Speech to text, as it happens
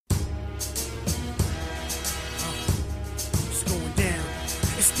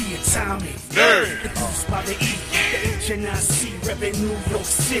Atomic Nerd, produced by the E, the HNIC, reppin' New York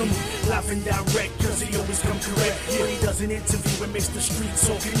City. Live and direct, cause he always come correct. When he does an interview and makes the streets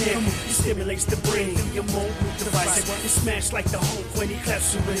all connect. He stimulates the brain through your mobile device. He smash like the Hulk when he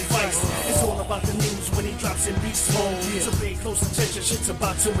claps you with advice. It's all about the news when he drops in beast mode. So pay close attention, shit's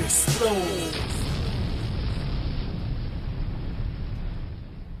about to explode.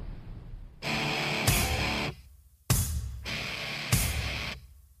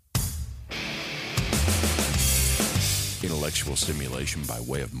 Intellectual stimulation by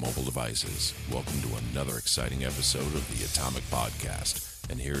way of mobile devices. Welcome to another exciting episode of the Atomic Podcast.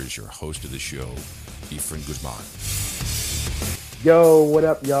 And here is your host of the show, Efren Guzman. Yo, what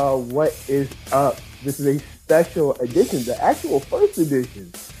up, y'all? What is up? This is a special edition, the actual first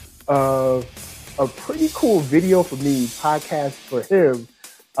edition of a pretty cool video for me, podcast for him,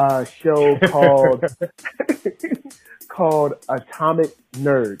 show called Atomic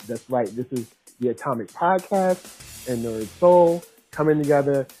Nerd. That's right. This is the Atomic Podcast and NERDSoul coming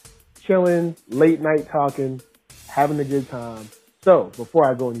together, chilling, late night talking, having a good time. So before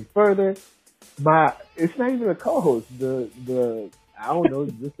I go any further, it's not even a co-host, I don't know,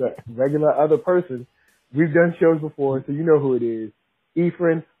 just a regular other person. We've done shows before, so you know who it is.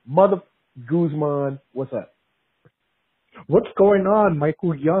 Efren, Mother Guzman, what's up? What's going on,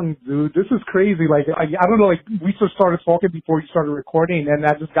 Michael Young, dude? This is crazy. Like, I don't know, like, we just started talking before you started recording, and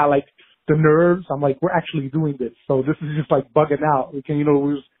I just got, like, the nerves. I'm like, we're actually doing this. So this is just, like, bugging out. We can, we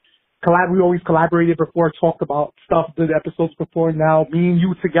always collaborated before, talked about stuff, did episodes before. Now, me and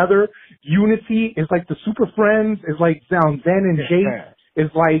you together, unity is like the Super Friends, is like Zen and Jake, is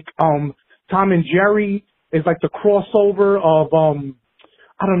like, Tom and Jerry, is like the crossover of, I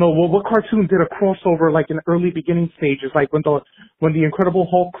don't know, what cartoon did a crossover like in the early beginning stages, like when the Incredible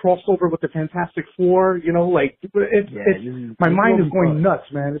Hulk crossover with the Fantastic Four, like my mind is going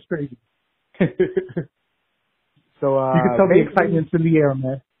nuts, man. It's crazy. So you can tell the excitement's in the air,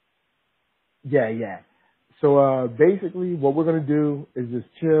 man. Yeah. So basically, what we're gonna do is just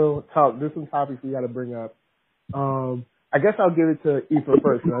chill, talk. There's some topics we got to bring up. I guess I'll give it to Aoife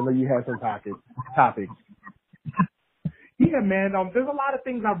first, because I know you have some topics. Yeah, man. There's a lot of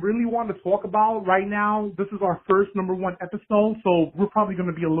things I really want to talk about right now. This is our first #1 episode, so we're probably going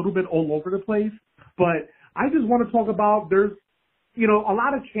to be a little bit all over the place. But I just want to talk about there's, a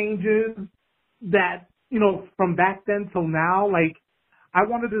lot of changes that, from back then till now. Like, I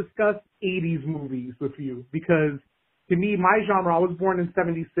want to discuss 80s movies with you because, to me, my genre, I was born in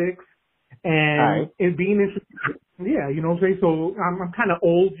 76, and it being interesting, so I'm kind of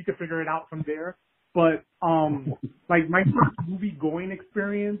old. You can figure it out from there. But, like, my first movie-going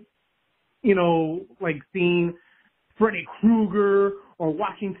experience, like seeing Freddy Krueger or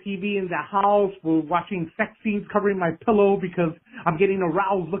watching TV in the house or watching sex scenes covering my pillow because I'm getting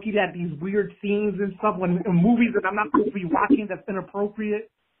aroused looking at these weird scenes and stuff in movies that I'm not supposed to be watching that's inappropriate,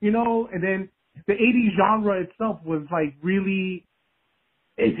 and then the 80s genre itself was, like, really,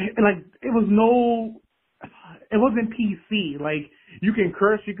 it wasn't PC. Like, you can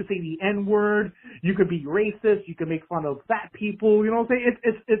curse, you can say the N-word, you could be racist, you can make fun of fat people, you know what I'm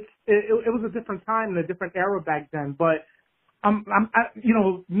saying? It was a different time and a different era back then. But I'm a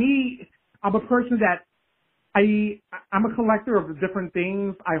person that I'm a collector of different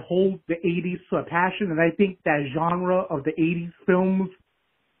things. I hold the 80s to a passion, and I think that genre of the 80s films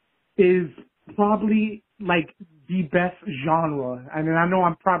is probably like the best genre. I mean, I know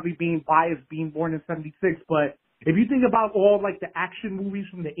I'm probably being biased being born in 76, but if you think about all like the action movies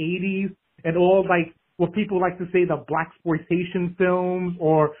from the 80s and all like what people like to say the blaxploitation films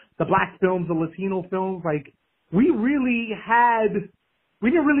or the black films, the Latino films, like we didn't really had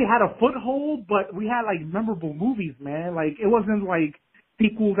a foothold, but we had like memorable movies, man. Like it wasn't like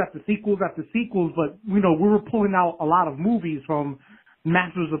sequels after sequels after sequels, but we were pulling out a lot of movies from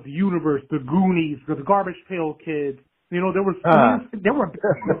Masters of the Universe, the Goonies, the Garbage Pail Kids. There were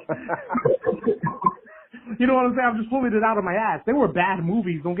you know what I'm saying? I'm just pulling it out of my ass. They were bad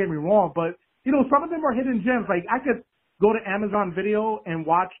movies, don't get me wrong, but some of them are hidden gems. Like I could go to Amazon Video and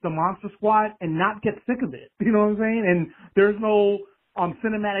watch The Monster Squad and not get sick of it. You know what I'm saying? And there's no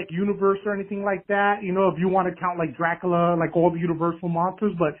cinematic universe or anything like that. If you want to count like Dracula, like all the Universal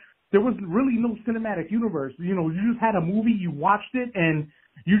monsters, but there was really no cinematic universe. You just had a movie, you watched it, and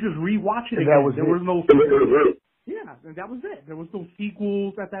you just rewatch it again. There was no yeah, and that was it. There was no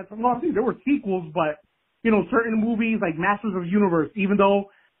sequels at that time. Well, I think there were sequels, but certain movies like Masters of the Universe, even though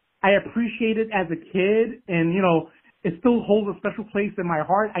I appreciate it as a kid, and it still holds a special place in my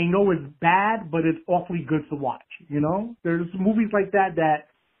heart. I know it's bad, but it's awfully good to watch. There's movies like that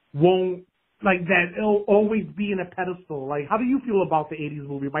won't like that it'll always be in a pedestal. Like, how do you feel about the 80s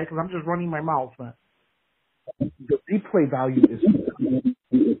movie, Mike? Because I'm just running my mouth, man. The replay value is. Like,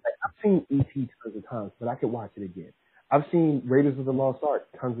 I've seen E.T. tons of times, but I could watch it again. I've seen Raiders of the Lost Ark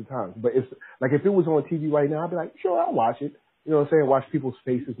tons of times, but it's like if it was on TV right now, I'd be like, sure, I'll watch it. You know what I'm saying? Watch people's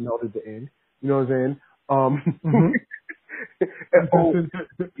faces melt at the end. You know what I'm saying?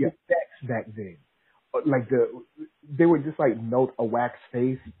 The effects back then, like they would just like melt a wax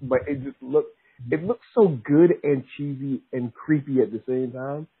face, but it looked so good and cheesy and creepy at the same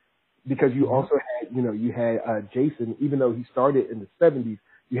time. Because you also had, you had Jason, even though he started in the 70s,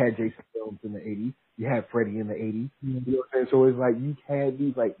 you had Jason films in the 80s. You had Freddy in the 80s. You know what I'm saying? So it's like you had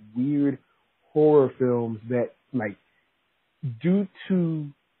these like weird horror films that like, due to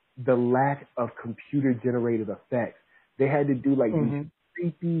the lack of computer generated effects, they had to do like these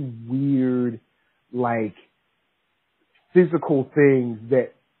creepy, weird, like physical things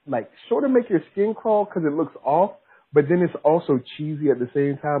that like sort of make your skin crawl because it looks off. But then it's also cheesy at the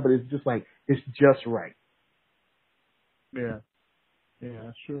same time, but it's just like, it's just right. Yeah.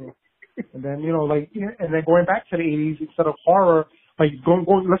 Yeah, sure. And then, and then going back to the 80s, instead of horror, like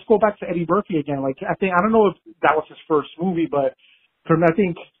let's go back to Eddie Murphy again. Like, I don't know if that was his first movie, but I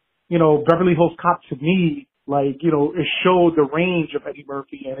think, Beverly Hills Cop to me, like, it showed the range of Eddie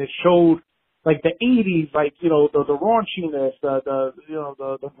Murphy, and it showed like the 80s, like, the raunchiness,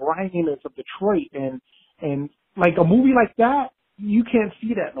 the griminess of Detroit, and like a movie like that, you can't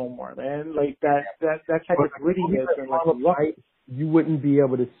see that no more, man. Like that type of grittiness and like Nights, you wouldn't be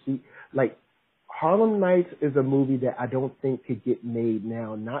able to see. Like Harlem Nights is a movie that I don't think could get made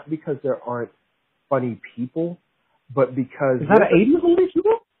now, not because there aren't funny people, but because is that an 80s movie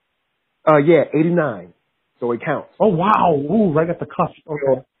too? Yeah, 89, so it counts. Oh wow, ooh, right at the cusp.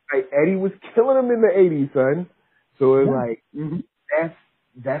 Okay, like Eddie was killing him in the 80s, son. So it's like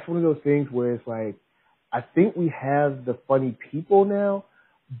that's one of those things where it's like, I think we have the funny people now,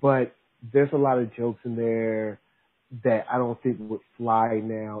 but there's a lot of jokes in there that I don't think would fly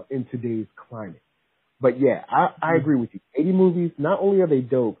now in today's climate. But yeah, I agree with you. 80 movies, not only are they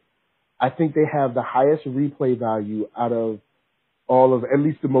dope, I think they have the highest replay value out of all of at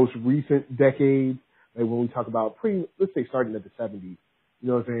least the most recent decades. Like when we talk about let's say starting at the 70s, you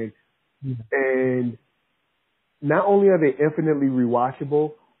know what I'm saying? And not only are they infinitely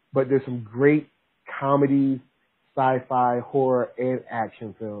rewatchable, but there's some great comedies, sci-fi, horror, and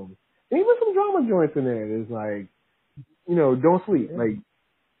action films. And even some drama joints in there. It's like, don't sleep. Like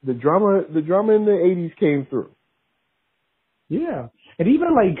the drama in the 80s came through. Yeah. And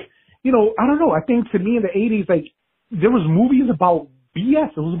even like, I don't know. I think to me in the 80s, like there was movies about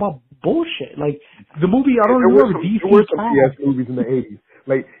BS. It was about bullshit. Like the movie, I don't remember DC. There were some BS movies in the 80s.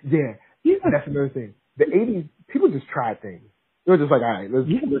 Like, that's another thing. The 80s, people just tried things. They were just like, all right, let's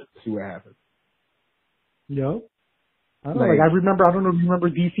see what happens. Yo. I don't know, I don't know if you remember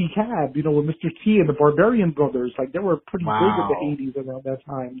DC Cab, with Mr. T and the Barbarian Brothers. Like, they were pretty big in the 80s around that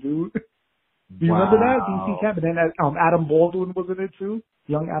time, dude. Do you remember that? DC Cab? And then Adam Baldwin was in it, too.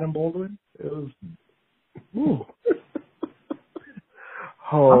 Young Adam Baldwin. It was... Ooh.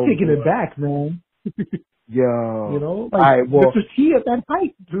 I'm taking it back, man. Yo. Mr. T at that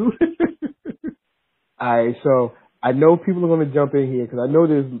height, dude. Alright, so I know people are going to jump in here because I know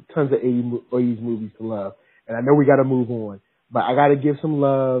there's tons of 80s movies to love. And I know we got to move on. But I got to give some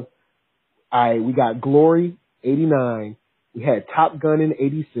love. Alright, we got Glory, 89. We had Top Gun in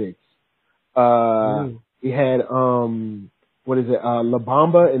 86. We had, La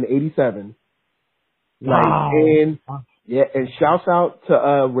Bamba in 87. Wow. And shouts out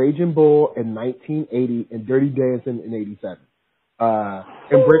to Raging Bull in 1980 and Dirty Dancing in 87. And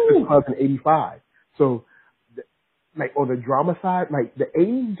Breakfast Club in 85. So, like, on the drama side, like, the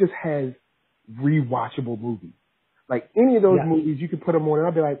 80s just has rewatchable movies. Like, any of those movies, you could put them on and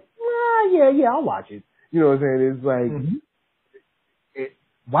I'll be like, I'll watch it. You know what I'm saying? It's like,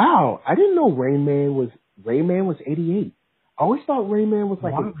 wow, I didn't know Rain Man was 88. I always thought Rain Man was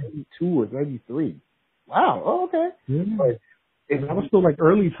like 92 or 93. Wow, oh, okay. Yeah. But that was still like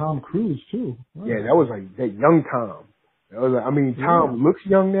early Tom Cruise, too. Wow. Yeah, that was like that young Tom. That was like, Tom looks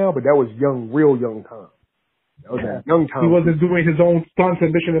young now, but that was real young Tom. That was that young Tom. He wasn't doing his own stunts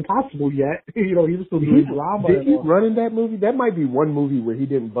in Mission Impossible yet. He was still doing drama. Did he run in that movie? That might be one movie where he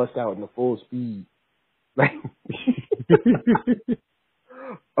didn't bust out in the full speed. Like,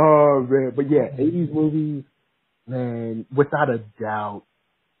 oh man, but yeah, 80s movies, man, without a doubt,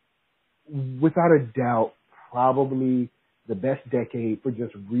 probably the best decade for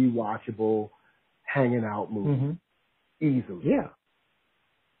just rewatchable, hanging out movies. Easily. Yeah.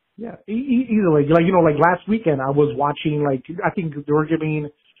 Yeah, easily. Like last weekend, I was watching, I think they were giving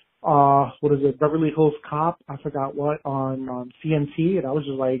what is it, Beverly Hills Cop, I forgot what, on CNT, and I was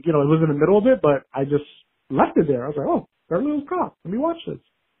just like, you know, it was in the middle of it, but I just left it there. I was like, oh, Beverly Hills Cop, let me watch this.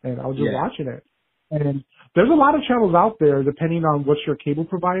 And I was just watching it. And there's a lot of channels out there, depending on what's your cable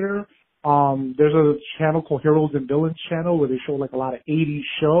provider. There's a channel called Heroes and Villains channel where they show like a lot of 80s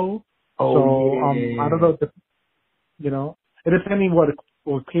show. I don't know, you know, it depending what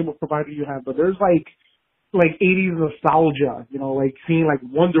cable provider you have, but there's like 80s nostalgia, you know, like seeing like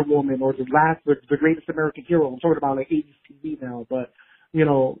Wonder Woman or the Greatest American Hero. I'm talking about like 80s TV now, but you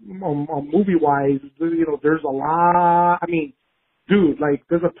know, on movie wise, you know, there's a lot. I mean, dude, like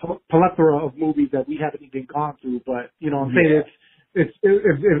there's a plethora of movies that we haven't even gone through, but you know, I'm saying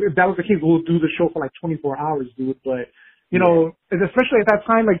if that was the case, we'll do the show for like 24 hours, dude. But you know, and especially at that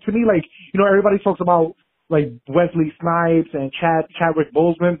time, like to me, like you know, everybody talks about like Wesley Snipes and Chadwick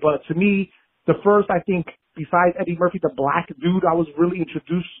Boseman, but to me, the first, I think, besides Eddie Murphy, the black dude I was really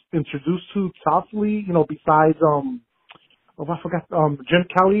introduced to softly, you know, besides I forgot Jim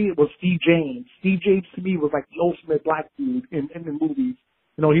Kelly, was Steve James. Steve James to me was like the ultimate black dude in the movies.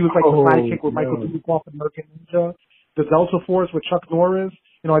 You know, he was like the sidekick with Michael Dudikoff in American Ninja, the Delta Force with Chuck Norris.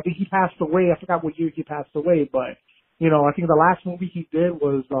 You know, I think he passed away. I forgot what year he passed away, but you know, I think the last movie he did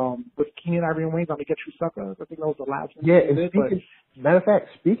was with Keenan Ivory Wayans, "Let Me Get You Sucker." I think that was the last movie he did. Matter of fact,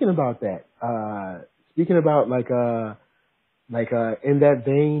 speaking about that, speaking about like in that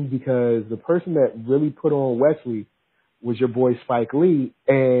vein, because the person that really put on Wesley was your boy Spike Lee,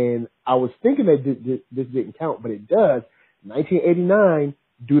 and I was thinking that this didn't count, but it does. 1989,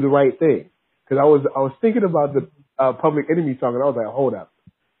 "Do the Right Thing," because I was thinking about the Public Enemy song, and I was like, hold up,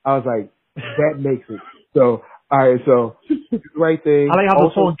 I was like, that makes it. So all right, so "Do the Right Thing." I like how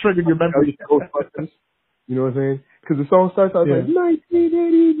the song triggered your memory. You know what I'm saying? Because the song starts out like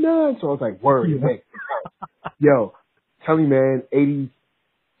 1989, so I was like, word, hey. Yo, tell me, man, 80s,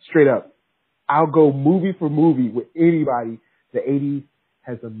 straight up. I'll go movie for movie with anybody. The 80s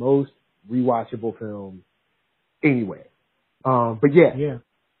has the most rewatchable films anyway. But yeah.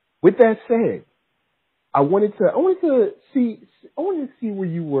 With that said, I wanted to see where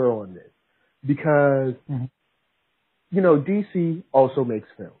you were on this, because you know, DC also makes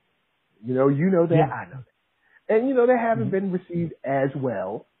films. You know that, I know that. And you know, they haven't been received as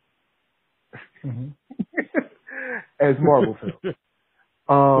well as Marvel films.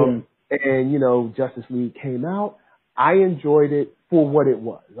 And you know, Justice League came out. I enjoyed it for what it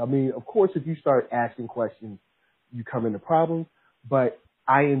was. I mean, of course, if you start asking questions, you come into problems. But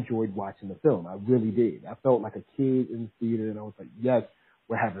I enjoyed watching the film. I really did. I felt like a kid in the theater, and I was like, yes,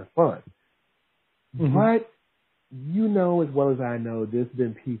 we're having fun. But you know as well as I know, there's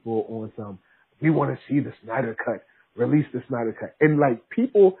been people on some, we want to see the Snyder Cut, release the Snyder Cut. And like,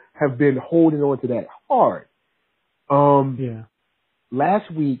 people have been holding on to that hard.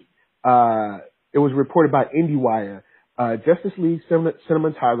 Last week, it was reported by IndieWire, Justice League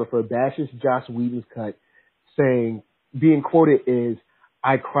cinematographer bashes Joss Whedon's cut, saying, being quoted is,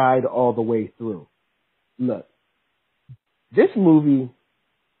 "I cried all the way through." Look, this movie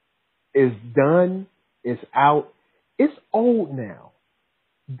is done, it's out, it's old now.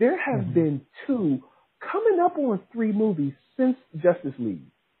 There have been 2, coming up on 3 movies since Justice League.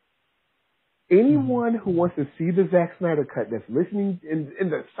 Anyone who wants to see the Zack Snyder cut, that's listening in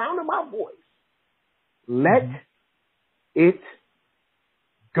the sound of my voice, let it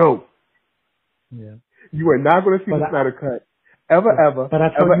go. Yeah. You are not going to see the Snyder cut ever.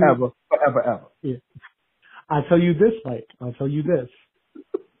 Yeah. I tell you this, Mike. I'll tell you this.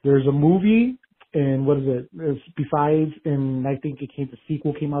 There's a movie, and what is it? I think the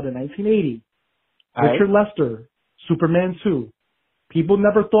sequel came out in 1980. Richard Lester, Superman 2. People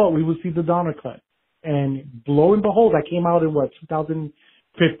never thought we would see the Donner cut. And lo and behold, that came out in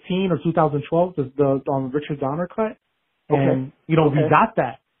 2015 or 2012, the Richard Donner cut. And, you know, we got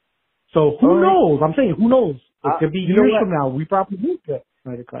that. So who knows? I'm saying, who knows? It could be years from now. We probably will get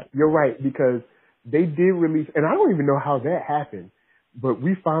Snyder cut. You're right, because they did release, and I don't even know how that happened, but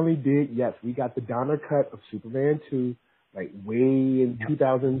we finally did, yes, we got the Donner cut of Superman 2, like way in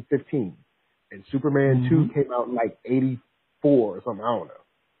 2015. And Superman 2 came out in like 84 or something, I don't know.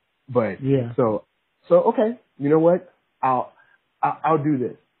 But, so okay, you know what? I'll do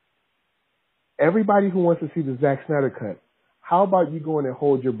this. Everybody who wants to see the Zack Snyder cut, how about you go in and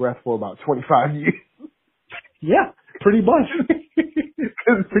hold your breath for about 25 years? Yeah, pretty much.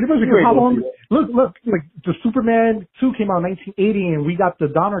 Pretty much, because how long? Look, like the Superman 2 came out in 1980, and we got the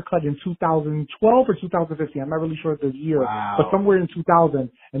Donner cut in 2012 or 2015. I'm not really sure the year, but somewhere in 2000,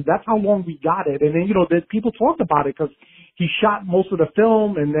 and that's how long we got it. And then, you know, people talked about it because he shot most of the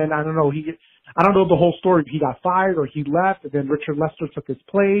film, and then I don't know, I don't know the whole story. He got fired or he left, and then Richard Lester took his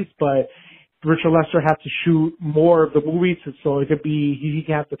place, but Richard Lester had to shoot more of the movies, so it could be he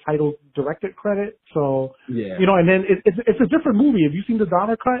could have the title directed credit. So and then it's a different movie. If you've seen the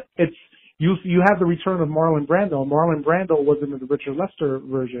Donner cut, it's you have the return of Marlon Brando. Marlon Brando wasn't in the Richard Lester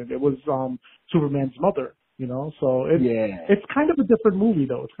version. It was Superman's mother. So it's kind of a different movie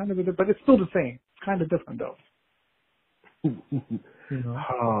though. It's kind of but it's still the same. It's kind of different though.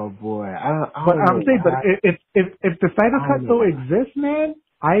 Oh boy, but I'm saying, if the Snyder cut though exists, man,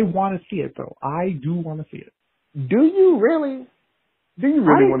 I want to see it though. I do want to see it. Do you really? Do you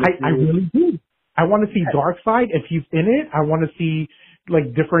really want to see it? I really do. I want to see Darkseid if he's in it. I want to see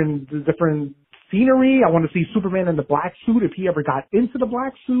like different scenery. I want to see Superman in the black suit if he ever got into the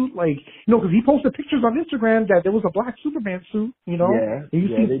black suit. Like, because he posted pictures on Instagram that there was a black Superman suit. And you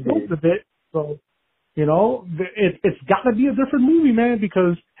see most of it. So. It's got to be a different movie, man,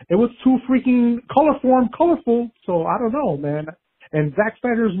 because it was too freaking colorful. So I don't know, man. And Zack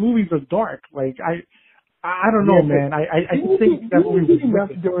Snyder's movies are dark. Like I don't know, man. I think that movie was enough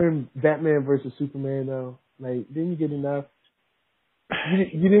during Batman versus Superman, though. Like, didn't you get enough?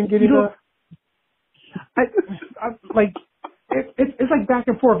 You didn't get enough. It's like back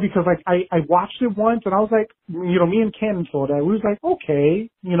and forth because like I watched it once and I was like, me and Cannon saw that. We was like, okay,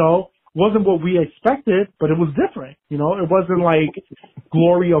 wasn't what we expected, but it was different. It wasn't like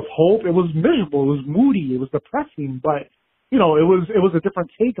glory of hope. It was miserable. It was moody. It was depressing, but it was a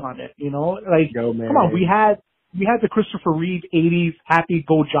different take on it. Like, come on, we had the Christopher Reeve 80s happy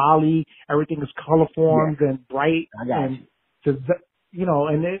go jolly. Everything is colorformed and bright, and and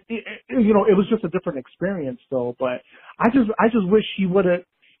it was just a different experience though. But I just wish they would have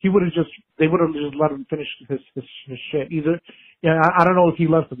just let him finish his shit. Either, I don't know if he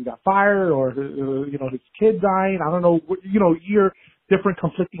left because he got fired or, his kid dying. I don't know. You hear different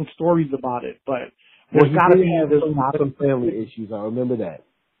conflicting stories about it, but there's got to be some family issues. I remember that.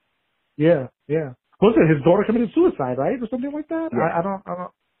 Yeah. Was it his daughter committed suicide, right, or something like that? Yeah. I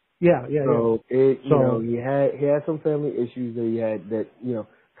don't. Yeah. So he had some family issues that he had that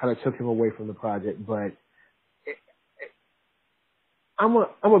kind of took him away from the project, but. I'm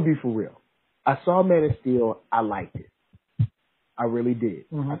gonna be for real. I saw Man of Steel. I liked it. I really did.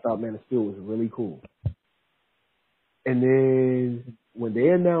 I thought Man of Steel was really cool. And then when they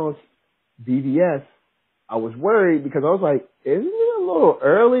announced BVS, I was worried because I was like, isn't it a little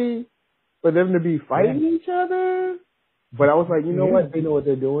early for them to be fighting each other? But I was like, you know what? They know what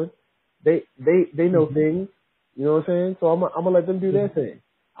they're doing. They know things. You know what I'm saying? So I'm gonna let them do their thing.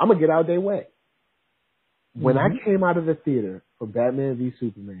 I'm gonna get out their way. When I came out of the theater for Batman v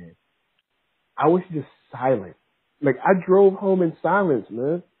Superman, I was just silent. Like, I drove home in silence,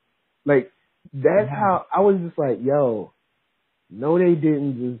 man. Like, that's how I was just like, yo, no, they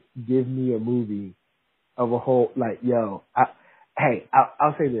didn't just give me a movie of a whole, like, yo,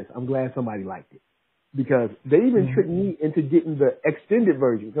 I'll say this. I'm glad somebody liked it. Because they even tricked me into getting the extended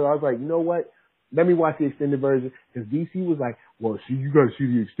version. Because I was like, you know what? Let me watch the extended version. Because DC was like, well, see, you got to see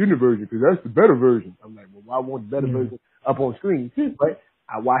the extended version because that's the better version. I'm like, well, I want the better version up on screen. But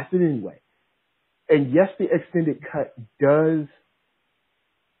I watched it anyway. And yes, the extended cut does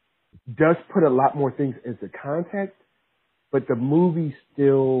put a lot more things into context, but the movie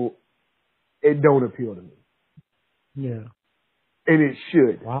still, it don't appeal to me. Yeah. And it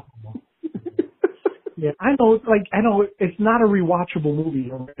should. Wow. Yeah, I know it's not a rewatchable movie.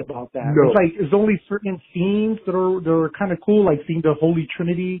 You're right about that. No. It's like, there's only certain scenes that are kind of cool, like seeing the Holy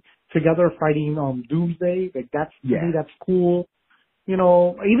Trinity together fighting Doomsday. Like, to me, that's cool.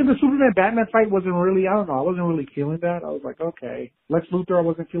 Even the Superman Batman fight wasn't really, I don't know, I wasn't really feeling that. I was like, okay. Lex Luthor, I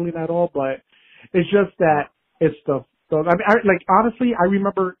wasn't feeling at all, but it's just that it's honestly, I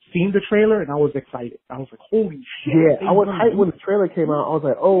remember seeing the trailer and I was excited. I was like, holy shit. Yeah, I was hyped when the trailer came out. I was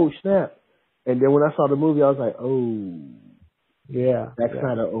like, oh, snap. And then when I saw the movie, I was like, oh. Yeah. That's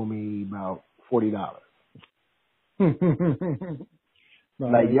kind of owe me about $40.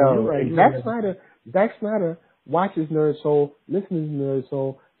 Like, yo, right. Zack Snyder watches NERDSoul, listens to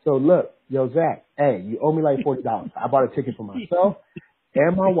NERDSoul. So look, yo, Zach, hey, you owe me like $40. I bought a ticket for myself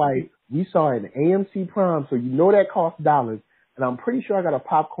and my wife. We saw it in AMC Prime, so you know that costs dollars. And I'm pretty sure I got a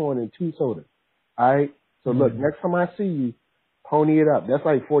popcorn and 2 sodas. All right? So look, next time I see you, pony it up. That's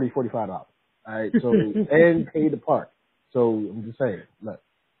like $40, $45. All right? So, and pay the park. So I'm just saying, look.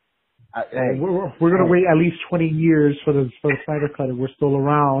 We're gonna wait at least 20 years for the Snyder cut if we're still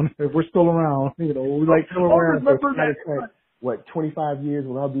around. If we're still around, we like still around. What, 25 years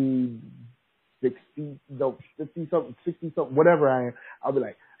when I'll be 50 something, 60 something, whatever I am. I'm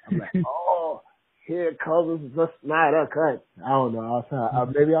like, oh, here comes the Snyder cut. I don't know.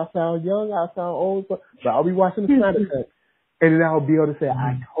 Maybe I'll sound young. I'll sound old, but I'll be watching the Snyder cut, and then I'll be able to say,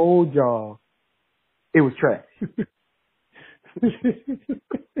 I told y'all it was trash.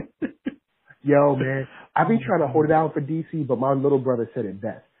 Yo, man, I've been trying to hold it down for DC, but my little brother said it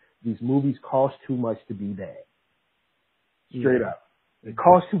best. These movies cost too much to be bad. Straight up. It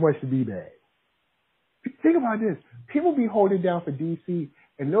costs too much to be bad. Think about this. People be holding down for DC,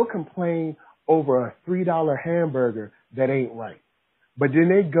 and they'll complain over a $3 hamburger that ain't right. But then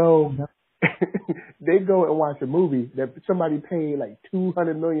they go and watch a movie that somebody paid like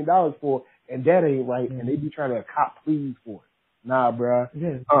 $200 million for, and that ain't right, and they be trying to cop pleas for it. Nah, bruh.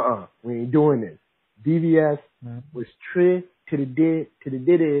 Yeah. We ain't doing this. BVS was trick to the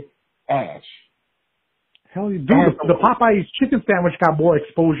did ash. Hell, dude, the Popeye's chicken sandwich got more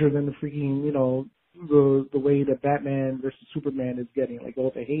exposure than the freaking, the way that Batman versus Superman is getting. Like,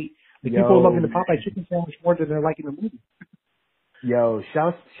 all the hate. Like, people are loving the Popeye chicken sandwich more than they're liking the movie. Yo,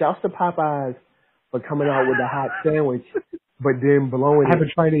 shouts to Popeyes for coming out with a hot sandwich, but then blowing it. I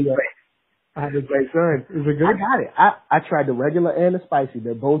haven't tried it yet. Son, is it good? I got it. I tried the regular and the spicy.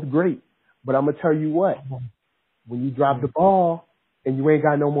 They're both great. But I'm going to tell you what. When you drop the ball and you ain't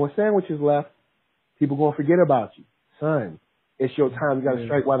got no more sandwiches left, people going to forget about you. Son, it's your time. You got to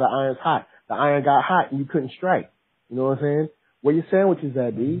strike while the iron's hot. The iron got hot and you couldn't strike. You know what I'm saying? Where your sandwiches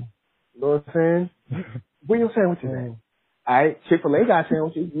at, B? You know what I'm saying? Where your sandwiches at? All right, Chick-fil-A got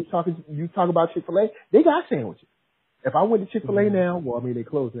sandwiches. You talk about Chick-fil-A, they got sandwiches. If I went to Chick-fil-A now, well, I mean, they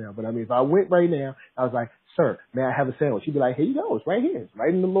closed now, but I mean, if I went right now, I was like, sir, may I have a sandwich? He'd be like, here you go. It's right here. It's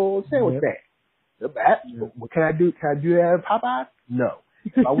right in the little sandwich bag. What can I do? Can I do that at Popeye? No.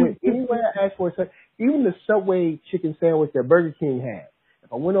 If I went anywhere and asked for a sandwich, even the Subway chicken sandwich that Burger King had,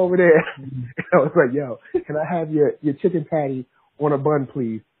 if I went over there and I was like, yo, can I have your chicken patty on a bun,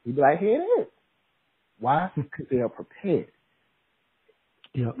 please? He'd be like, here it is. Why? Because they are prepared.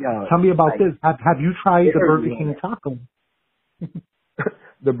 Yeah. Tell me about this. Have you tried the Burger King taco?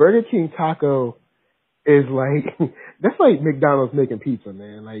 The Burger King taco is like, that's like McDonald's making pizza,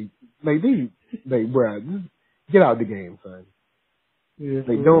 man. Bruh, just get out the game, son. Yeah.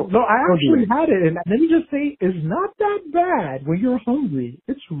 I actually had it, and let me just say, it's not that bad when you're hungry.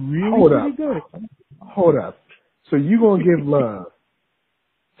 It's really good. Hold up. So you gonna give love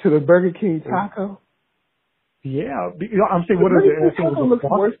to the Burger King taco? Yeah, I'm saying, what is it? Taco looks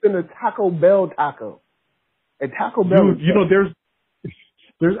worse than a Taco Bell taco. And Taco Bell,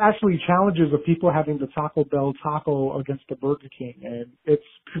 there's actually challenges of people having the Taco Bell taco against the Burger King, and it's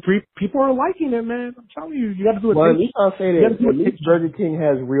people are liking it, man. I'm telling you, you got to do it. Well, at least I'll say that at least Burger King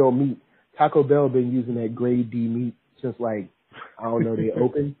has real meat. Taco Bell been using that grade D meat since they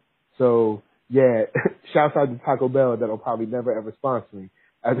opened. So yeah, shouts out to Taco Bell that'll probably never ever sponsor me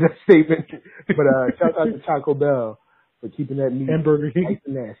as a statement. But shout out to Taco Bell for keeping that meat and Burger King nice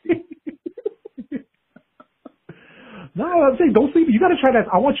and nasty. No, I'm saying, don't sleep. You got to try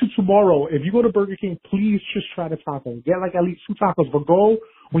that. I want you tomorrow. If you go to Burger King, please just try the taco. Get like at least 2 tacos, but go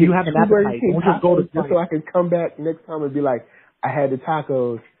when you have an appetite. Don't just go to just so I can come back next time and be like, I had the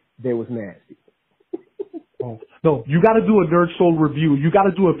tacos. They was nasty. No, you got to do a NERDSoul review. You got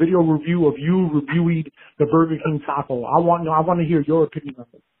to do a video review of you reviewing the Burger King taco. I want to hear your opinion on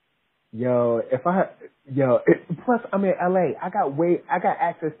it. Plus I'm in LA. I got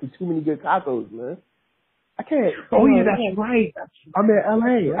access to too many good tacos, man. I can't. Oh yeah, that's right. I'm in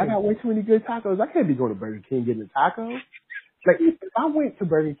LA. Right. I got way too many good tacos. I can't be going to Burger King getting a taco. Like if I went to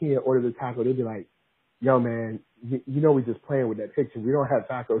Burger King and ordered a taco, they'd be like, "Yo, man, you know we just playing with that picture. We don't have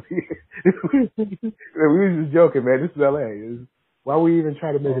tacos here. We were just joking, man. This is LA. Why we even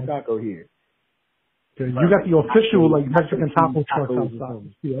try to make a taco here?" You got the official Mexican taco truck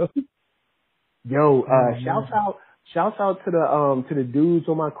outside. Yeah. Yo, shouts out to the dudes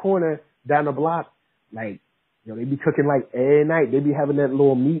on my corner down the block. They be cooking every night. They be having that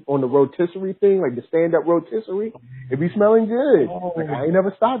little meat on the rotisserie thing, the stand-up rotisserie. It be smelling good. I ain't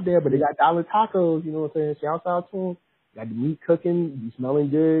never stopped there, but they got dollar tacos, you know what I'm saying? Shouts out to them. Got the meat cooking, be smelling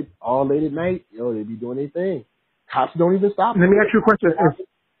good all late at night. Yo, they be doing their thing. Cops don't even stop. Let me ask you a question.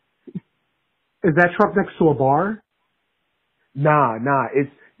 Is that truck next to a bar? Nah.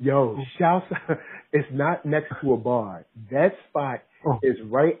 Shouts out. It's not next to a bar. That spot is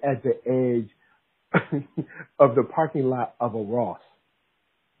right at the edge of the parking lot of a Ross.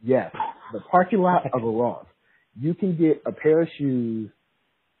 Yes, the parking lot of a Ross. You can get a pair of shoes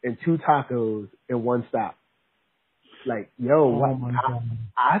and 2 tacos in one stop. I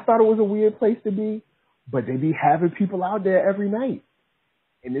thought it was a weird place to be, but they be having people out there every night.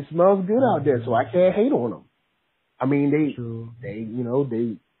 And it smells good out there, so I can't hate on them. I mean, they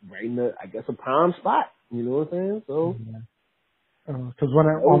right in the, I guess, a prime spot. You know what I'm saying? So. Because when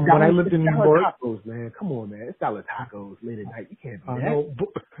I lived in New York, tacos, man, come on, man, it's dollar tacos late at night. You can't do that.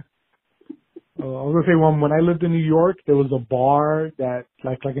 No, I was gonna say when I lived in New York, there was a bar that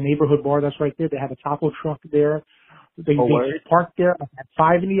like a neighborhood bar that's right there. They had a taco truck there. They parked there at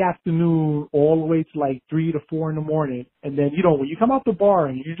 5 in the afternoon all the way to like 3 to 4 in the morning. And then when you come out the bar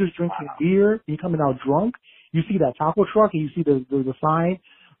and you're just drinking beer, and you're coming out drunk, you see that taco truck and you see the sign,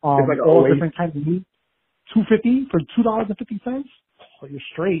 it's like all different kinds of meat. $2.50 for $2.50. Oh, you're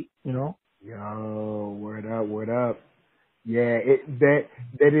straight, Yo, word up. Yeah, that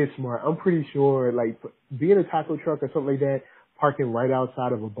is smart. I'm pretty sure, like, being a taco truck or something like that, parking right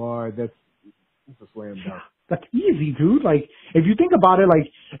outside of a bar, it's a slam dunk. That's easy, dude. Like, if you think about it,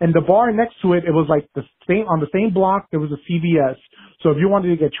 like, and the bar next to it, it was like on the same block, there was a CVS. So if you wanted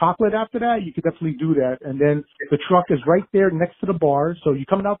to get chocolate after that, you could definitely do that. And then the truck is right there next to the bar. So you're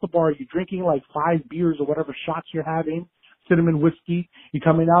coming out the bar, you're drinking like 5 beers or whatever shots you're having, cinnamon whiskey. You're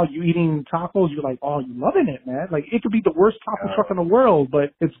coming out, you eating tacos. You're like, oh, you're loving it, man. Like, it could be the worst taco truck in the world,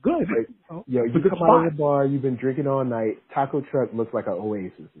 but it's good. Yo, you come out of the bar, you've been drinking all night. Taco truck looks like an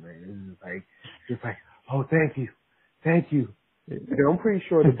oasis, man. It's like, oh, thank you. And I'm pretty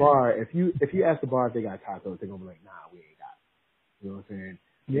sure the bar, if you ask the bar if they got tacos, they're gonna be like, nah, we ain't got it. You know what I'm saying?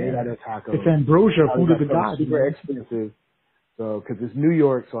 Yeah, they got no tacos. It's ambrosia, food of the gods. Super expensive. So, because it's New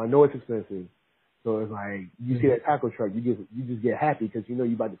York, so I know it's expensive. So it's like you see that taco truck, you just get happy because you know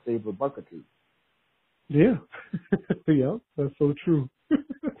you about to save a buck or two. Yeah, yeah, that's so true.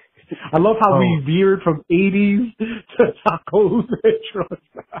 I love how we veered from 80s to tacos and trucks.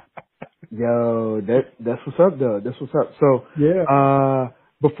 Yo, that's what's up though. That's what's up. So yeah.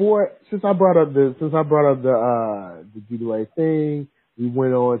 Since I brought up the do the right thing, we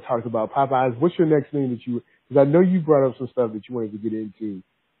went on and talked about Popeyes. What's your next thing because I know you brought up some stuff that you wanted to get into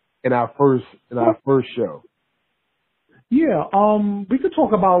in our first show. Yeah, we could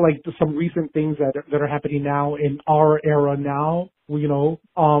talk about like some recent things that are happening now in our era now, with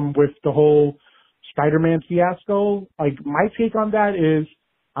the whole Spider-Man fiasco. Like, my take on that is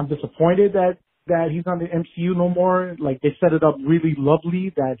I'm disappointed that he's on the MCU no more. Like, they set it up really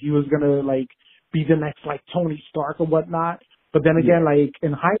lovely that he was gonna like be the next like Tony Stark or whatnot. But then again, like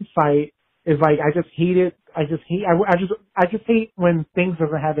in hindsight, it's like I just hate when things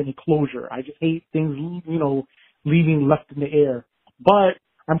doesn't have any closure. I just hate things, leaving left in the air. But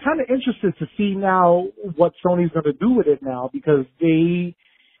I'm kind of interested to see now what Sony's going to do with it now because they,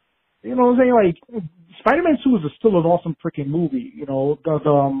 what I'm saying, like Spider-Man 2 is still an awesome freaking movie. I'm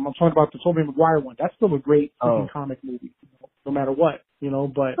talking about the Tobey Maguire one. That's still a great freaking comic movie, no matter what,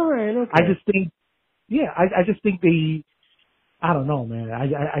 But okay. I just think, I just think I don't know, man.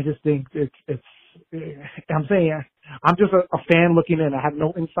 I just think it's. I'm saying I'm just a fan looking in. I have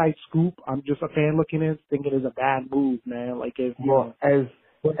no inside scoop. I'm just a fan looking in, thinking it's a bad move, man. Like as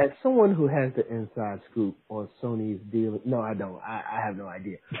someone who has the inside scoop on Sony's deal, no, I don't. I have no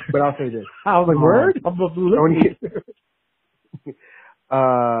idea. But I'll say this. I was like, word? I'm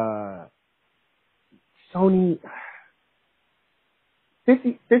Sony,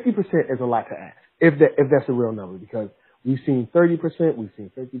 50% is a lot to ask if that's a real number because we've seen 30%, we've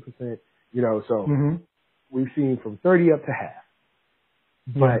seen 50%. So we've seen from 30 up to half.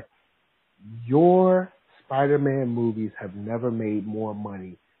 But your Spider-Man movies have never made more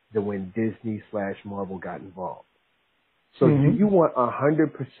money than when Disney/Marvel got involved. So do you want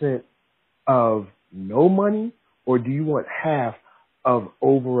 100% of no money or do you want half of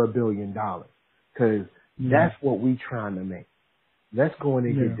over $1 billion? Because that's what we trying to make. Let's go in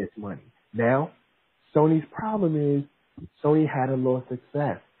and get this money. Now, Sony's problem is Sony had a little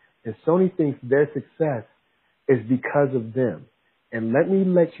success. And Sony thinks their success is because of them. And let me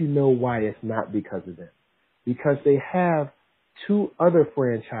let you know why it's not because of them. Because they have 2 other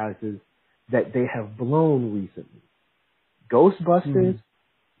franchises that they have blown recently. Ghostbusters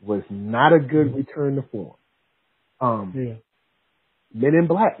was not a good return to form. Men in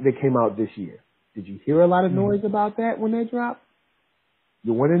Black that came out this year. Did you hear a lot of noise about that when they dropped?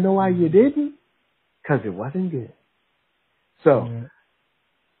 You want to know why you didn't? Because it wasn't good. So,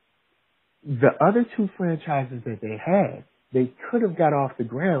 the other 2 franchises that they had, they could have got off the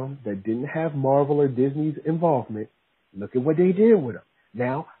ground that didn't have Marvel or Disney's involvement. Look at what they did with them.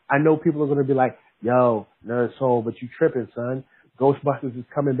 Now, I know people are going to be like, yo, NERDSoul, but you tripping, son. Ghostbusters is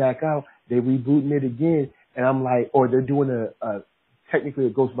coming back out. They rebooting it again. And I'm like, or they're doing technically a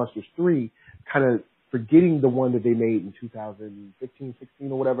Ghostbusters 3, kind of forgetting the one that they made in 2015,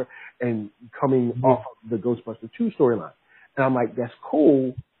 16 or whatever, and coming off of the Ghostbusters 2 storyline. And I'm like, that's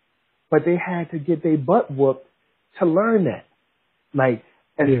cool. But they had to get their butt whooped to learn that. Like,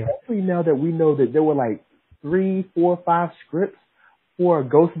 Especially now that we know that there were like 3, 4, 5 scripts for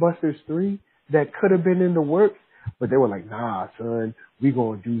Ghostbusters 3 that could have been in the works, but they were like, nah, son, we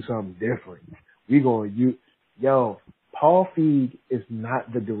gonna do something different. We gonna Paul Feig is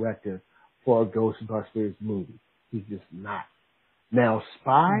not the director for a Ghostbusters movie. He's just not. Now,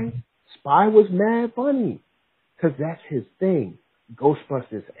 Spy was mad funny, because that's his thing.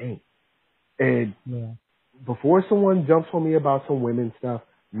 Ghostbusters ain't. And before someone jumps on me about some women stuff,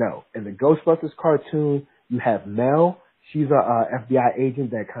 no. In the Ghostbusters cartoon, you have Mel. She's a FBI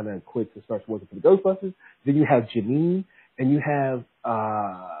agent that kind of quits and starts working for the Ghostbusters. Then you have Janine, and you have,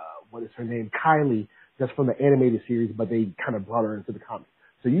 what is her name? Kylie, that's from the animated series, but they kind of brought her into the comics.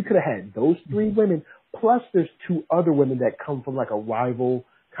 So you could have had those 3 women, plus there's 2 other women that come from like a rival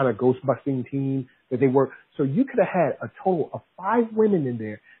kind of Ghostbusting team that they work. So you could have had a total of 5 women in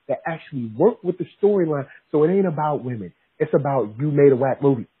there that actually work with the storyline. So it ain't about women. It's about you made a whack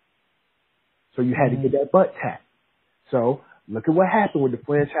movie. So you had to get that butt tap. So look at what happened with the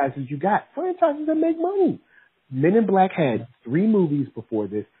franchises you got. Franchises that make money. Men in Black had 3 movies before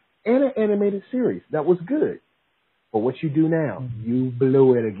this and an animated series that was good. But what you do now, you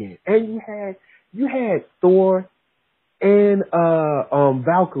blew it again. And you had Thor and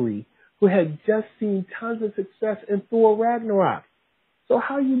Valkyrie, who had just seen tons of success in Thor Ragnarok. So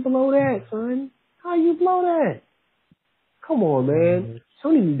how you blow that, son? How you blow that? Come on, man.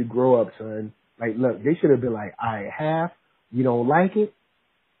 Sony need to grow up, son. Like, look, they should have been like, all right, we don't like it,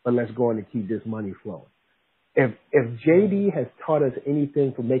 but let's go on and keep this money flowing. If JD has taught us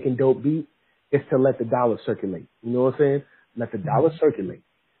anything from making dope beats, it's to let the dollar circulate. You know what I'm saying? Let the dollar circulate.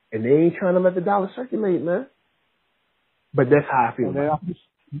 And they ain't trying to let the dollar circulate, man. But that's how I feel.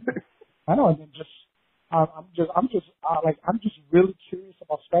 I know, and then I'm just really curious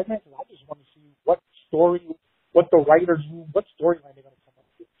about Spider-Man, because I just want to see what storyline they're going to come up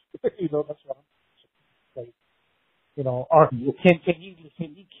with. That's what I'm like. Or can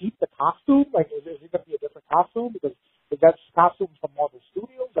he keep the costume? Like, is it going to be a different costume? Because that's costumes from Marvel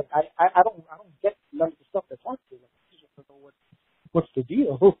Studios. Like, I don't get none of the stuff that's on there. Like, I just want to know what's the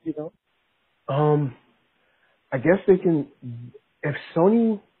deal. I guess they can. If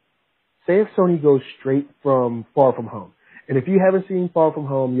Sony goes straight from Far From Home, and if you haven't seen Far From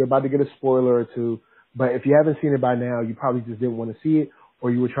Home, you're about to get a spoiler or two. But if you haven't seen it by now, you probably just didn't want to see it,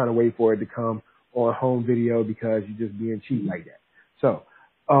 or you were trying to wait for it to come on home video because you're just being cheap like that. So,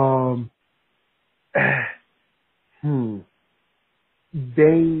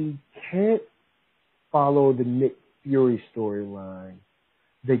 they can't follow the Nick Fury storyline.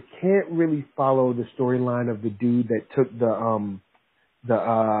 They can't really follow the storyline of the dude that took the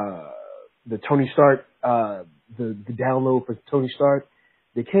Tony Stark, the download for Tony Stark.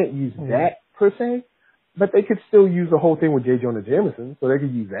 They can't use that per se, but they could still use the whole thing with J. Jonah Jameson, so they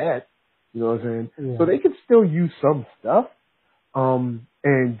could use that. You know what I'm saying? Yeah. So they could still use some stuff,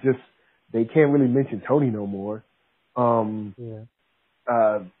 and just they can't really mention Tony no more.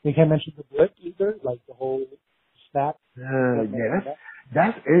 They can't mention the blip either, like the whole snap.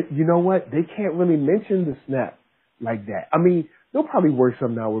 That's it. You know what? They can't really mention the snap like that. I mean, they'll probably work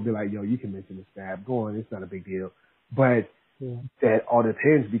something out where they'll be like, yo, you can mention the snap. Go on, it's not a big deal. But that all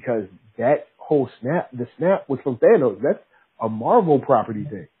depends, because that whole the snap was from Thanos. That's a Marvel property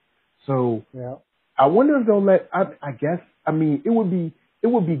thing. So I wonder if they'll let. I guess. I mean, it would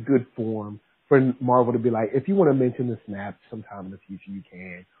be good form for Marvel to be like, if you want to mention the snap sometime in the future, you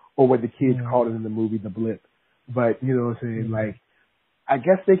can, or what the kids called it in the movie, the blip. But you know what I'm saying? Like, I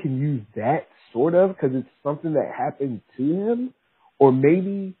guess they can use that sort of, because it's something that happened to him, or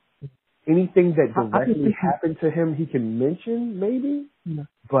maybe anything that directly happened to him he can mention, maybe.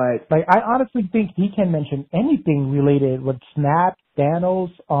 But like, I honestly think he can mention anything related with Snap,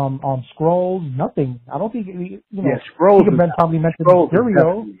 Thanos, on Skrulls, nothing. I don't think Skrulls. He can probably mention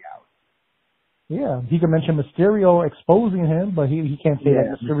Mysterio. Yeah, he can mention Mysterio exposing him, but he can't say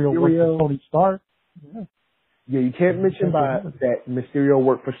that Mysterio worked for Tony Stark. Yeah, you can't mention that Mysterio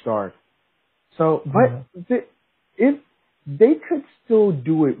worked for Stark. So, but if they could still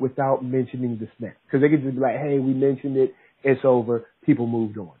do it without mentioning the snap, because they could just be like, hey, we mentioned it, it's over, people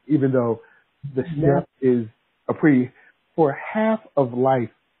moved on. Even though the snap is for half of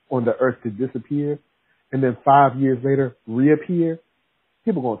life on the Earth to disappear, and then 5 years later reappear,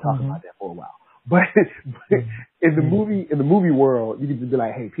 people gonna talk about that for a while. But in the movie world, you can just be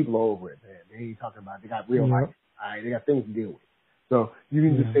like, hey, people are over it, man. They ain't talking about it. They got real life. All right, they got things to deal with. So you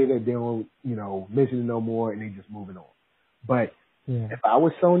can just say that they don't, mention it no more, and they just moving on. But if I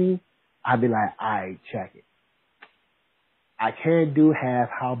was Sony, I'd be like, all right, check it. I can't do half.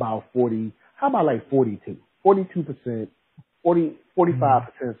 How about 40? How about like 42? 42%. 45%,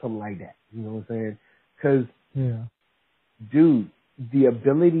 something like that. You know what I'm saying? Because, dude, the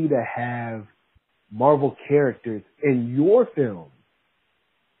ability to have Marvel characters in your film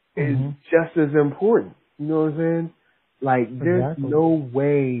is just as important. You know what I'm saying? Like, there's no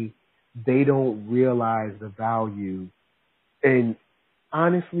way they don't realize the value. And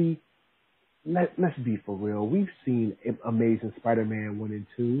honestly, let's be for real. We've seen Amazing Spider-Man 1 and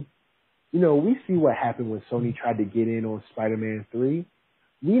 2. You know, we see what happened when Sony tried to get in on Spider-Man 3.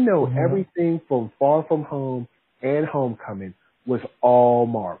 We know everything from Far From Home and Homecoming was all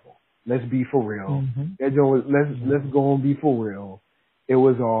Marvel. Let's be for real. Let's go and be for real. It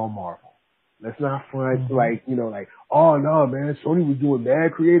was all Marvel. Let's not front like, you know, like, oh no, man, Sony was doing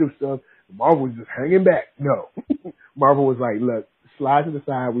bad creative stuff. Marvel was just hanging back. No. Marvel was like, look, slide to the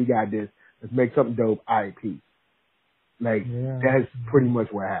side, we got this. Let's make something dope, IP. Like, that's pretty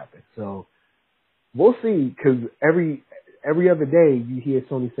much what happened. So, we'll see, because every other day you hear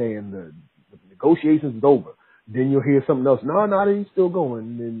Sony saying the negotiations is over. Then you'll hear something else. No, they're still going.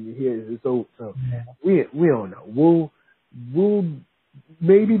 And then you hear it's over. So, we don't know. We'll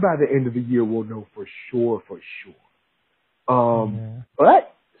maybe by the end of the year we'll know for sure.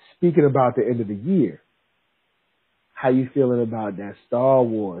 But speaking about the end of the year, how you feeling about that Star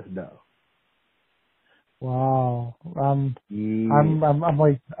Wars though? Wow. I'm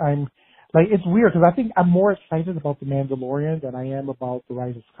it's weird because I think I'm more excited about The Mandalorian than I am about The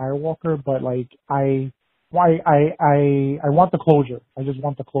Rise of Skywalker, but like I want the closure. I just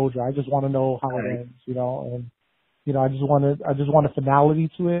want the closure. I just want to know how it ends, you know, and you know, I just want a finality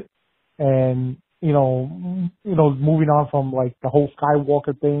to it, and you know, moving on from like the whole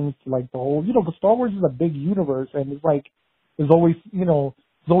Skywalker thing to like the whole, you know, because Star Wars is a big universe, and it's like there's always, you know,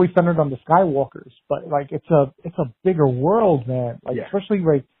 it's always centered on the Skywalkers, but like it's a bigger world, man. Like especially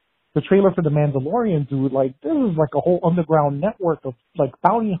like the trailer for The Mandalorian, dude. Like this is like a whole underground network of like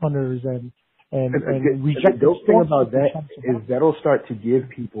bounty hunters and rejected. The dope thing about that is that'll start to give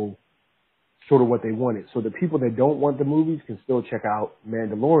people sort of what they wanted. So the people that don't want the movies can still check out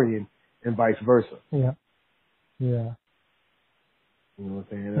Mandalorian and vice versa. Yeah. You know what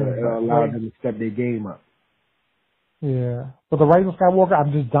I'm saying? It'll allow them to step their game up. Yeah, but The Rise of Skywalker,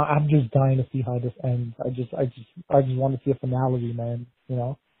 I'm just dying to see how this ends. I just want to see a finality, man. You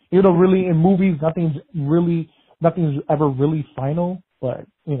know, really in movies, nothing's ever really final. But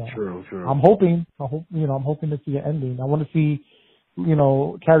you know, true. I'm hoping to see an ending. I want to see, you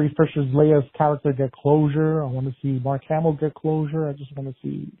know, Carrie Fisher's Leia's character get closure. I want to see Mark Hamill get closure. I just want to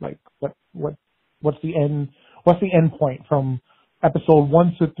see like what's the end point from episode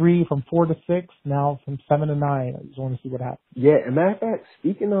 1 to 3, from 4 to 6, now from 7 to 9. I just want to see what happens. Yeah, and matter of fact,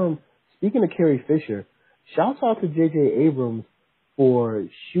 speaking of Carrie Fisher, shouts out to J.J. Abrams for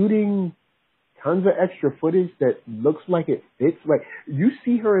shooting tons of extra footage that looks like it fits. Like, you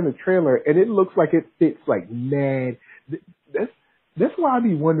see her in the trailer, and it looks like it fits, like, mad. That's why I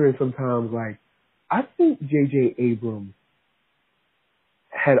be wondering sometimes, like, I think J.J. Abrams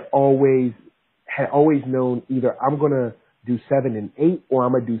had always known either I'm going to do 7 and 8 or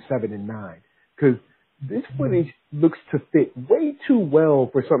I'm going to do 7 and 9. Because this footage looks to fit way too well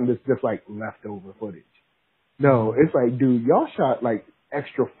for something that's just, like, leftover footage. No, it's like, dude, y'all shot, like,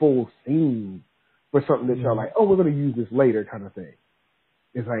 extra full scenes for something that y'all like, oh, we're going to use this later kind of thing.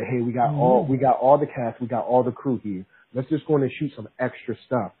 It's like, hey, we got all the cast, we got all the crew here. Let's just go in and shoot some extra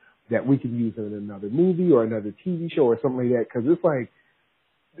stuff that we can use in another movie or another TV show or something like that. Because it's like,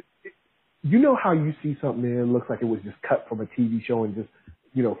 you know how you see something and it looks like it was just cut from a TV show and just,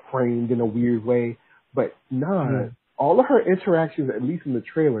 you know, framed in a weird way. But all of her interactions, at least in the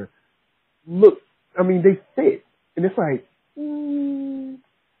trailer, they fit. And it's like,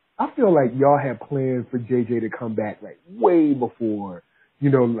 I feel like y'all had plans for JJ to come back like way before, you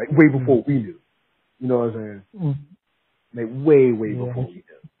know, like way before we knew. You know what I'm saying? Like way before we knew.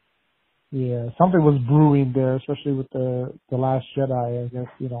 Yeah, something was brewing there, especially with the Last Jedi. I guess,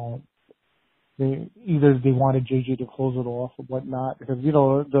 you know, they wanted JJ to close it off or whatnot, because, you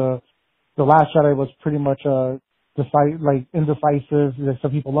know, the Last Jedi was pretty much indecisive.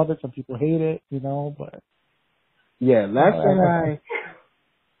 Some people love it, some people hate it, you know. But yeah, Last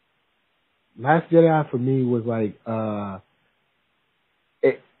Jedi for me was like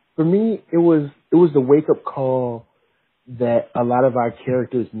it was the wake up call that a lot of our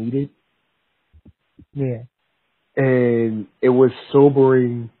characters needed. Yeah. And it was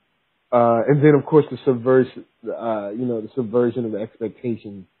sobering. And then of course the subversion of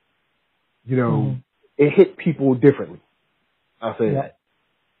expectations, you know, it hit people differently. I'll say that.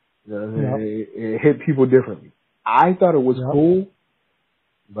 You know, it hit people differently. I thought it was cool,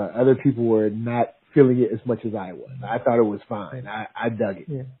 but other people were not feeling it as much as I was. I thought it was fine. I dug it.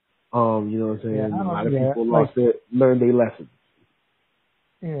 Yeah. You know what I'm saying? Yeah, A lot of people like, learned their lesson.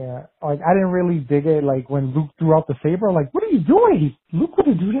 Yeah, like I didn't really dig it. Like when Luke threw out the saber, like, what are you doing? Luke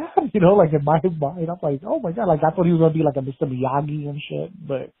wouldn't do that. You know, like in my mind, I'm like, oh my god, like I thought he was gonna be like a Mr. Miyagi and shit,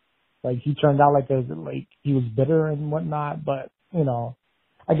 but like he turned out like he was bitter and whatnot. But you know,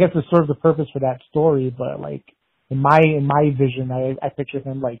 I guess it served the purpose for that story. But like in my vision, I pictured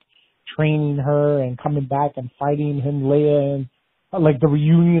him like training her and coming back and fighting him, Leia, and like the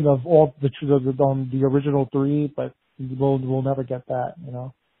reunion of all the original three, but. We'll never get that, you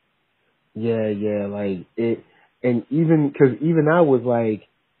know. Yeah, like it, and even I was like,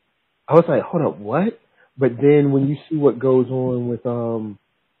 hold up, what? But then when you see what goes on with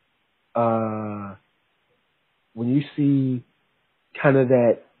when you see kind of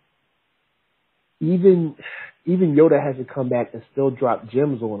that, even Yoda has to come back and still drop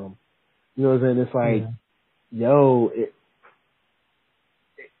gems on him. You know what I'm saying? It's like,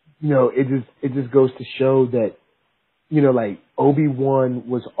 it just goes to show that. You know, like, Obi-Wan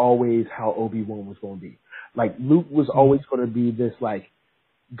was always how Obi-Wan was going to be. Like, Luke was always going to be this, like,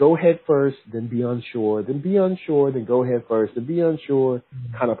 go head first, then be unsure, then go head first, then be unsure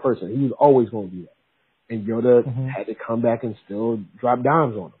kind of person. He was always going to be that. And Yoda had to come back and still drop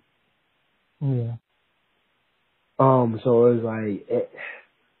dimes on him. Yeah. So it was like,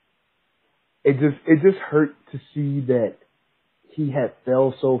 it just hurt to see that he had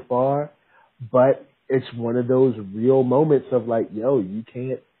fell so far, but it's one of those real moments of like, yo,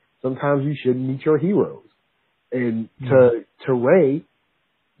 sometimes you shouldn't meet your heroes. And to Rey,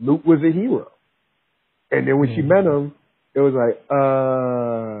 Luke was a hero. And then when she met him, it was like,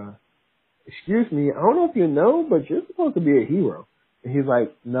 excuse me, I don't know if you know, but you're supposed to be a hero. And he's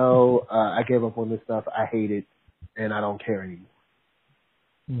like, no, I gave up on this stuff. I hate it and I don't care anymore.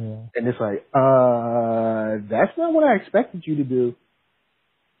 Yeah. And it's like, that's not what I expected you to do.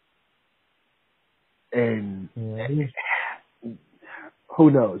 And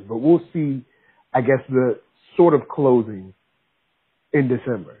who knows? But we'll see, I guess, the sort of closing in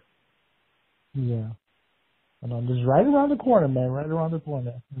December. Yeah. And I'm just right around the corner, man. Right around the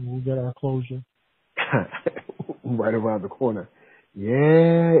corner. And we'll get our closure. Right around the corner.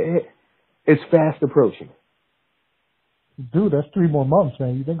 Yeah, it's fast approaching. Dude, that's 3 more months,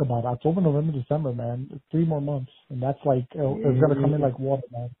 man. You think about it. October, November, December, man. It's 3 more months. And that's like, it's going to come in like water,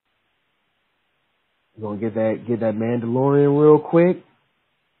 man. We're going to get that Mandalorian real quick.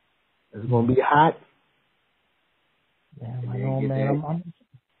 It's going to be hot. Yeah, I know, man.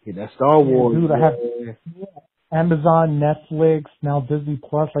 Get that Star Wars. Dude, I have Amazon, Netflix, now Disney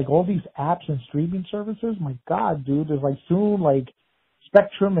Plus, like all these apps and streaming services. My God, dude, there's like soon, like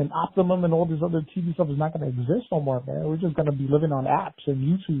Spectrum and Optimum and all this other TV stuff is not going to exist no more, man. We're just going to be living on apps and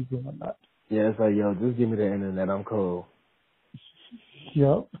YouTube and whatnot. Yeah, it's like, yo, just give me the internet. I'm cool.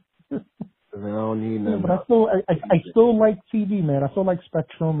 Yep. I don't need nothing. But I still like TV, man. I still like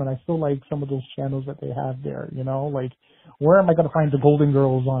Spectrum, and I still like some of those channels that they have there. You know, like where am I going to find the Golden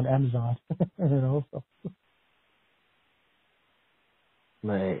Girls on Amazon? You know, so.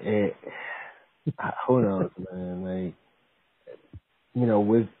 Man, who knows, man? Like, you know,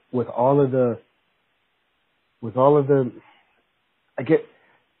 with all of the, I get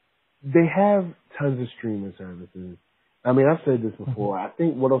they have tons of streaming services. I mean, I've said this before. I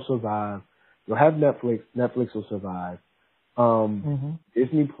think what'll survive. You'll have Netflix. Netflix will survive.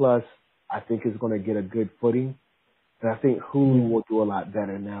 Disney Plus, I think, is going to get a good footing. And I think Hulu will do a lot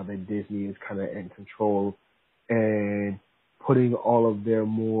better now that Disney is kind of in control and putting all of their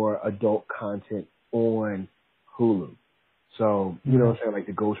more adult content on Hulu. So, you know what I'm saying? Like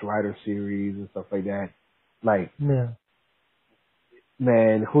the Ghost Rider series and stuff like that. Like, man,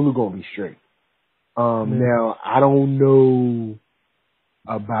 Hulu going to be straight. Now, I don't know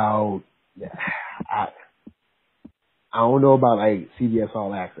about, I don't know about like CBS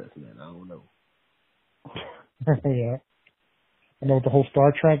All Access, man. I don't know. Yeah. I know the whole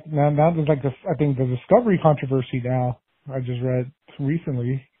Star Trek, now there's like this, I think the Discovery controversy now. I just read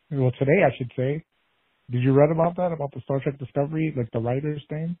recently, well today I should say. Did you read about that, about the Star Trek Discovery, like the writers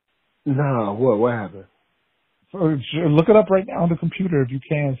thing? No, what happened? So look it up right now on the computer if you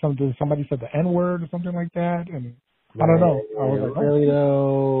can. Somebody said the N-word or something like that, and I don't know. I was like, really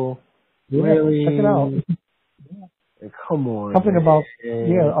though? Yeah, really? Check it out. Come on. Something man. about,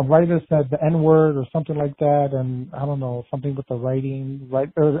 a writer said the N-word or something like that, and I don't know, something with the writing,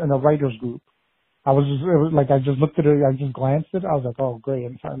 in a writer's group. I just looked at it, I just glanced at it, I was like, oh great,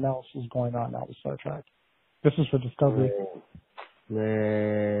 and something else was going on now with Star Trek. This is for Discovery.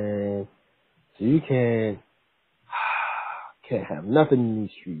 Man. So you can't have nothing in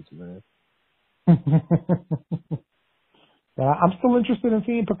these streets, man. I'm still interested in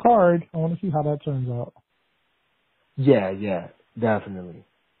seeing Picard. I want to see how that turns out. Yeah, definitely.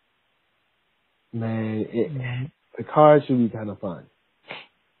 Man, Picard should be kind of fun.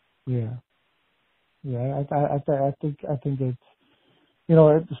 Yeah. I think it's,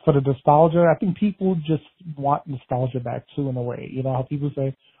 it's for the nostalgia. I think people just want nostalgia back too, in a way. You know how people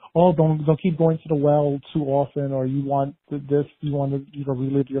say, "Oh, don't keep going to the well too often," or you want this, you want to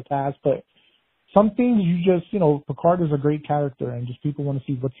relive your past. But some things you just, Picard is a great character, and just people want to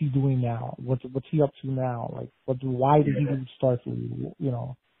see what's he doing now, what's he up to now, like why did he leave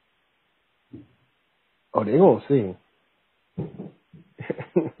Starfleet, Oh, they gonna see.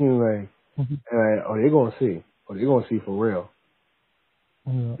 like, they gonna see. Oh, they gonna see for real.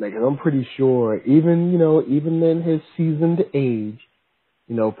 Yeah. Like, and I'm pretty sure, even in his seasoned age,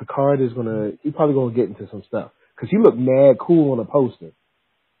 Picard is he probably gonna get into some stuff. Cause he looked mad cool on a poster.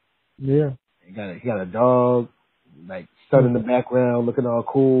 Yeah. He got a dog, like, sun in the background, looking all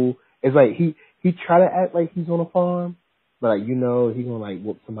cool. It's like, he try to act like he's on a farm, but like, he gonna like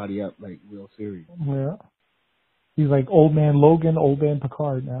whoop somebody up, like, real serious. Yeah. He's like old man Logan, old man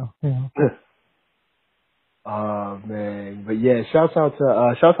Picard now. Yeah. Oh man, but yeah, shouts out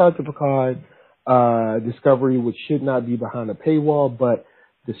to Picard, Discovery, which should not be behind a paywall, but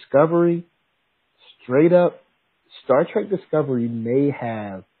Discovery, straight up, Star Trek Discovery may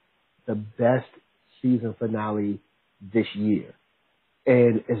have the best season finale this year,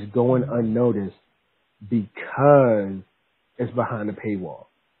 and it's going unnoticed because it's behind a paywall.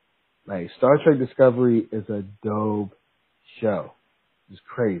 Like, Star Trek Discovery is a dope show. It's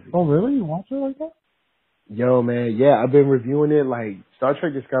crazy. Oh really? You watch it like that? Yo, man, yeah, I've been reviewing it. Like, Star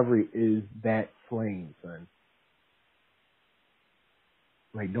Trek Discovery is that flame, son.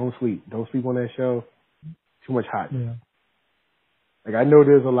 Like, don't sleep on that show. Too much hot. Yeah. Like, I know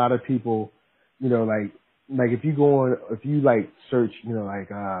there's a lot of people, like if you like search,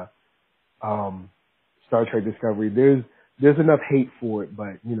 Star Trek Discovery, there's enough hate for it,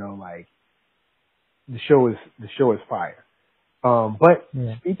 but like, the show is fire. But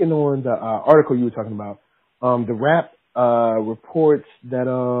speaking on the article you were talking about, the Wrap reports that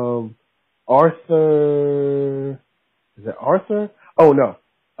Arthur? Is it Arthur? Oh no,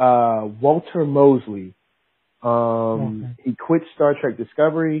 Walter Mosley. He quit Star Trek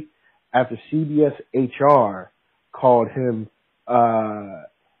Discovery after CBS HR called him after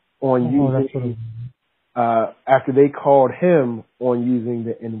they called him on using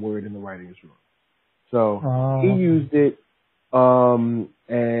the N-word in the writers' room. So he used it.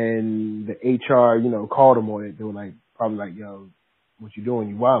 And the HR, called him on it. They were probably like, yo, what you doing?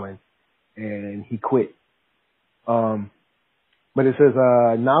 You wilding. And he quit. But it says,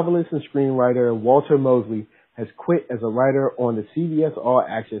 novelist and screenwriter Walter Mosley has quit as a writer on the CBS All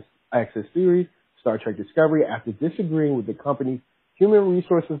Access series, Star Trek Discovery, after disagreeing with the company's human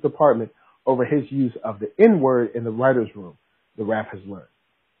resources department over his use of the N-word in the writer's room, the Wrap has learned.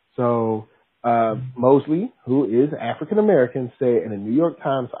 So, Mosley, who is African American, said in a New York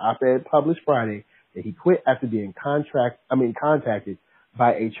Times op-ed published Friday that he quit after being contacted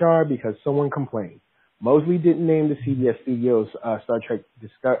by HR because someone complained. Mosley didn't name the CBS studios Star Trek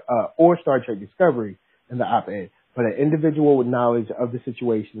Discovery in the op-ed, but an individual with knowledge of the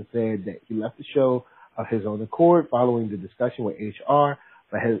situation said that he left the show of his own accord following the discussion with HR,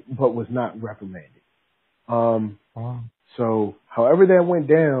 but was not reprimanded. So, however that went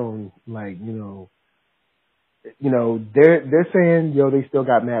down, they're saying, they still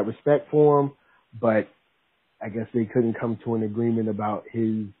got mad respect for him, but I guess they couldn't come to an agreement about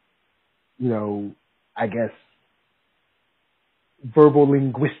his, verbal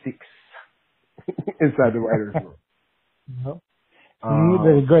linguistics inside the writer's room. Yep.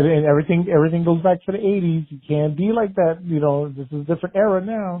 And everything goes back to the 80s. You can't be like that. This is a different era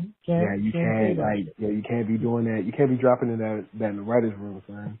now. You can't be doing that. You can't be dropping that in the writer's room,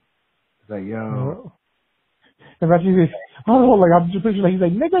 son. It's like, yo. And I'm just picturing, he's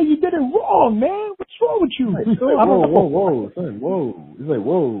like, nigga, you did it wrong, man. What's wrong with you? Like, whoa, son, whoa. It's like,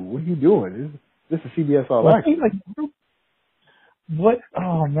 whoa, what are you doing? This is CBS All Access. What?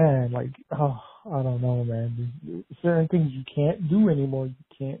 Oh, man. I don't know, man. Certain things you can't do anymore. You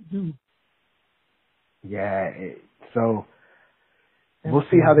can't do. Yeah. So we'll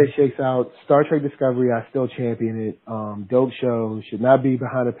see how that shakes out. Star Trek Discovery, I still champion it. Dope show. Should not be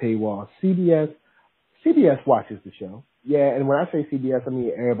behind a paywall. CBS watches the show. Yeah, and when I say CBS, I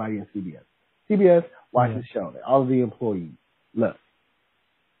mean everybody in CBS. CBS watches the show. All of the employees. Look,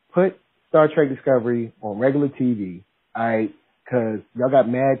 put Star Trek Discovery on regular TV, all right? Because y'all got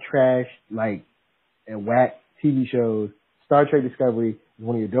mad trash, and whack TV shows. Star Trek Discovery is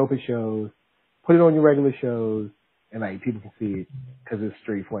one of your dopest shows. put it on your regular shows, and like people can see it because it's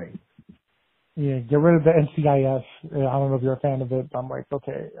straight flames. Yeah, get rid of the NCIS. I don't know if you're a fan of it, but I'm like,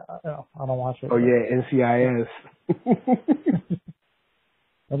 okay, I don't watch it. Oh yeah, NCIS.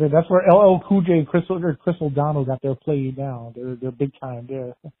 I mean, that's where LL Cool J and Chris O'Donnell got their play now. They're big time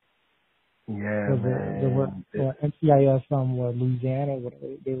there. Yeah, man. They were NCIS from Louisiana,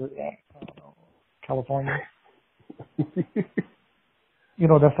 they were at, I don't know, California. You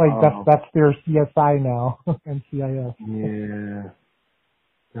know, that's like that's their CSI now, NCIS. Yeah.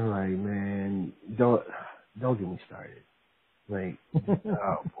 I'm like, man, don't get me started. Like,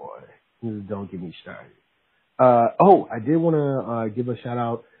 oh boy, don't get me started. I did want to give a shout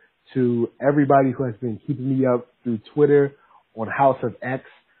out to everybody who has been keeping me up through Twitter on House of X.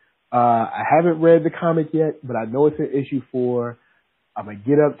 I haven't read the comic yet, but I know it's an issue 4. I'm gonna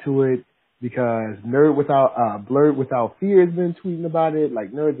get up to it because Blurred Without Fear has been tweeting about it.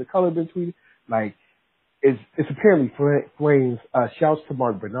 Like Nerds of Color been tweeting. Like it's apparently flames. Shouts to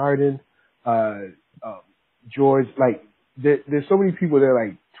Mark Bernardin, George. Like there's so many people that are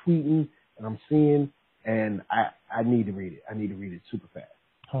like tweeting, and I'm seeing, and I need to read it. I need to read it super fast.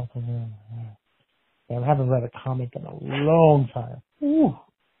 Oh, man. I haven't read a comic in a long time. Ooh.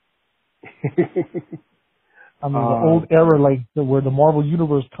 I mean, the old era, like where the Marvel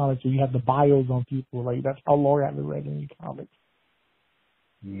Universe comics, where you have the bios on people, like that's how long I haven't read any comics.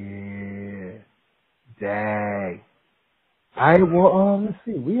 Yeah, dang. Well, let's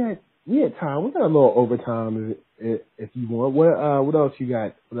see. We had time. We got a little overtime if you want. What else you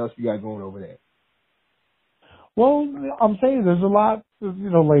got? What else you got going over there? Well, I'm saying there's a lot,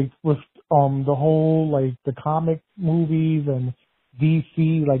 like with the whole like the comic movies and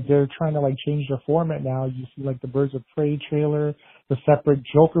DC, like they're trying to like change their format now. You see like the Birds of Prey trailer, the separate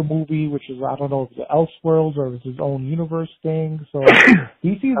Joker movie, which is, I don't know if it's Elseworlds or if it's his own universe thing. So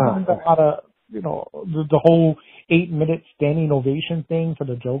DC's doing a lot of, the whole 8-minute standing ovation thing for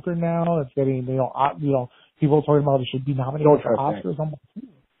the Joker now. It's getting, people are talking about it should be nominated for Oscars. I'm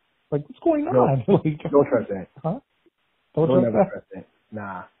like, what's going on? Like, don't trust that. Huh? Don't trust that.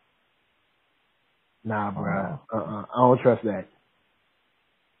 Nah, bro. I don't trust that.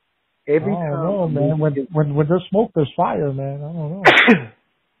 Every time. No, man. When there's smoke, there's fire, man. I don't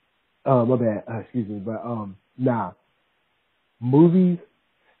know. My bad. Excuse me, but nah. Movies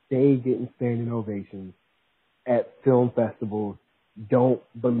stay getting standing ovations at film festivals. Don't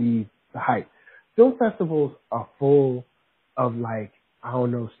believe the hype. Film festivals are full of like, I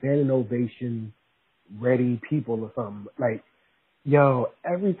don't know, standing ovation ready people or something. Like, yo,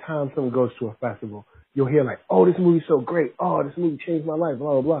 every time someone goes to a festival, you'll hear like, oh, this movie's so great. Oh, this movie changed my life,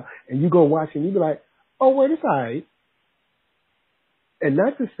 blah, blah, blah. And you go watch it and you be like, oh, wait, it's all right. And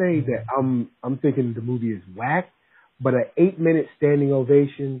not to say that I'm thinking the movie is whack, but an 8-minute standing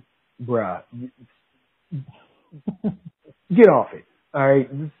ovation, bruh, get off it. All right?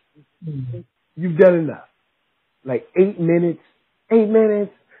 You've done enough. Like 8 minutes. 8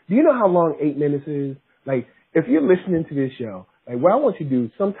 minutes. Do you know how long 8 minutes is? Like, if you're listening to this show, like what I want you to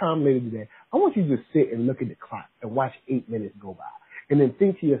do sometime later today, I want you to just sit and look at the clock and watch 8 minutes go by. And then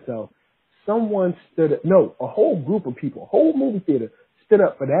think to yourself, someone stood up, no, a whole group of people, a whole movie theater stood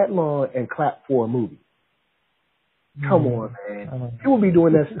up for that long and clapped for a movie. Come on, man. People be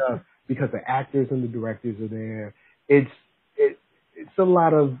doing that stuff because the actors and the directors are there. It's a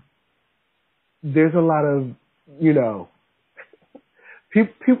lot of, there's a lot of,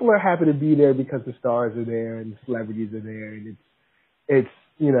 people are happy to be there because the stars are there and the celebrities are there, and it's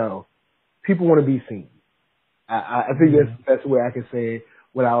people want to be seen. I think that's the best way I can say it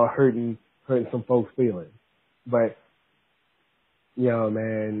without hurting some folks' feelings. But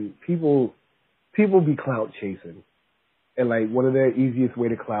man, people be clout chasing, and like one of the easiest way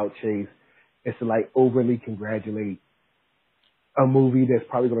to clout chase is to like overly congratulate a movie that's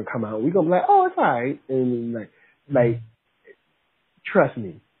probably gonna come out. We're gonna be like, oh, it's alright, and like. Trust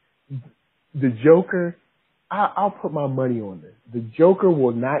me, the Joker, I'll put my money on this. The Joker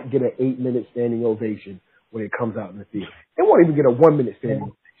will not get an 8-minute standing ovation when it comes out in the theater. It won't even get a 1-minute standing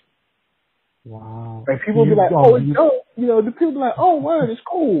ovation. Wow. Like people will be like, oh, it's dope. The people be like, oh, word, it's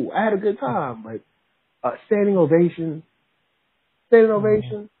cool. I had a good time. Like, standing ovation.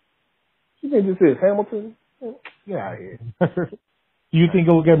 You think this is Hamilton? Get out of here. Do you think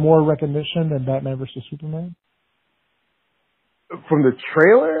it will get more recognition than Batman vs. Superman? From the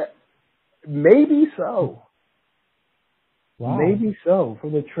trailer, maybe so. Wow. Maybe so.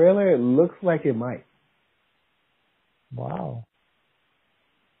 From the trailer, it looks like it might. Wow.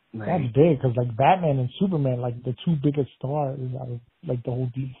 That's big, because like Batman and Superman, like the two biggest stars out of like the whole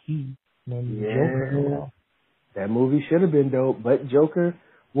DC. Joker, that movie should have been dope, but Joker,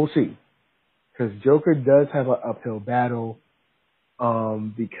 we'll see. because Joker does have an uphill battle,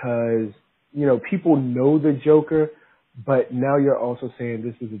 because, you know, people know the Joker, but now you're also saying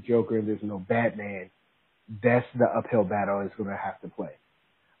this is a Joker and there's no Batman. That's the uphill battle it's going to have to play.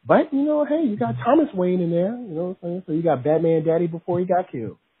 But, you know, hey, you got Thomas Wayne in there, you know what I'm saying? So you got Batman Daddy before he got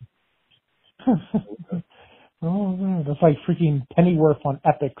killed. Oh, man, that's like freaking Pennyworth on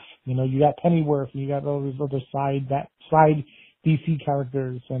Epics. You know, you got Pennyworth and you got all these other side DC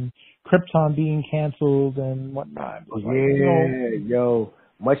characters and Krypton being canceled and whatnot. Yo,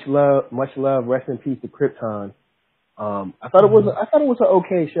 much love, rest in peace to Krypton. I thought it was an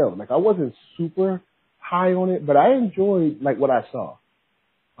okay show. Like, I wasn't super high on it, but I enjoyed like what I saw.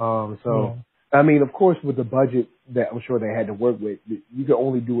 I mean, of course, with the budget that I'm sure they had to work with, you can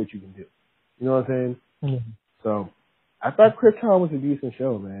only do what you can do. You know what I'm saying? Mm-hmm. So I thought Krypton was a decent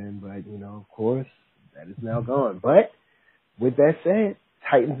show, man. But, you know, of course, that is now gone. But with that said,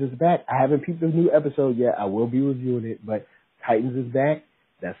 Titans is back. I haven't peeped the new episode yet. I will be reviewing it, but Titans is back.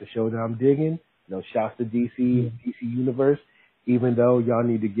 That's a show that I'm digging. You know, shouts to DC Universe, even though y'all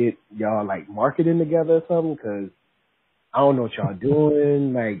need to get y'all like marketing together or something, because I don't know what y'all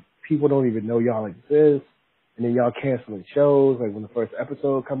doing. Like, people don't even know y'all exist, and then y'all canceling shows. Like, when the first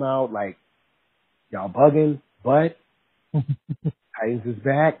episode come out, like, y'all bugging. But Titans is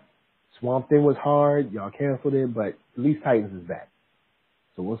back. Swamp Thing was hard. Y'all canceled it, but at least Titans is back.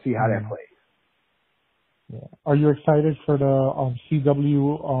 So we'll see how that plays. Yeah. Are you excited for the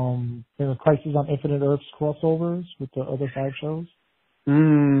CW Crisis on Infinite Earths crossovers with the other 5 shows? No?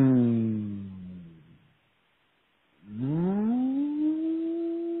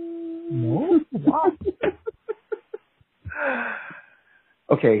 What?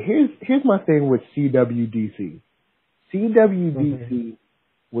 Okay, here's my thing with CWDC. CWDC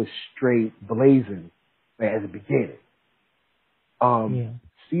was straight blazing at the beginning.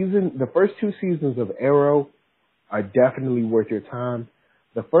 The first 2 seasons of Arrow are definitely worth your time.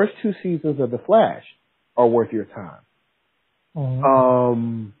 The first 2 seasons of The Flash are worth your time.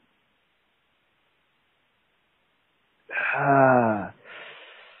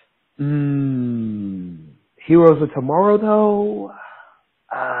 Heroes of Tomorrow, though.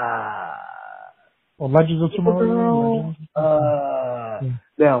 Legends of Tomorrow.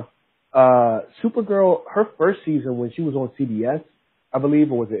 Now, Supergirl, her first season when she was on CBS, I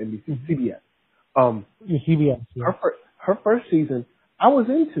believe, or was it NBC? CBS. CBS. Yeah. Her first season, I was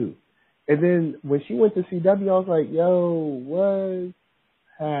into. And then when she went to CW, I was like, yo, what's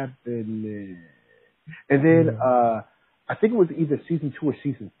happening? And then I think it was either season 2 or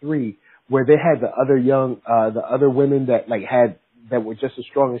season 3 where they had the other women that like that were just as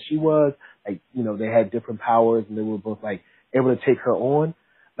strong as she was. Like, you know, they had different powers and they were both like able to take her on.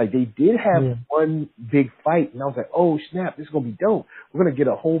 Like, they did have one big fight, and I was like, oh, snap, this is going to be dope. We're going to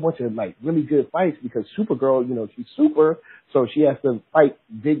get a whole bunch of, like, really good fights because Supergirl, you know, she's super, so she has to fight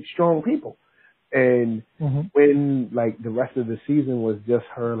big, strong people. And when, like, the rest of the season was just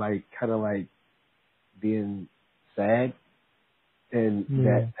her, like, kind of, like, being sad, and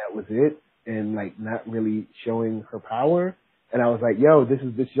that was it, and, like, not really showing her power. And I was like, yo, this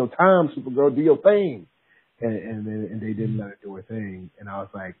is your time, Supergirl, do your thing. And they didn't let her do her thing. And I was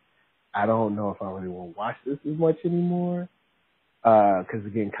like, I don't know if I really want to watch this as much anymore. Cause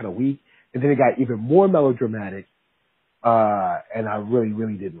it's getting kind of weak. And then it got even more melodramatic. And I really,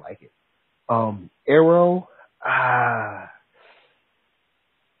 really didn't like it. Arrow,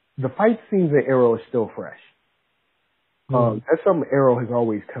 the fight scenes in Arrow is still fresh. That's something Arrow has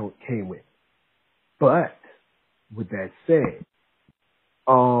always came with. But with that said,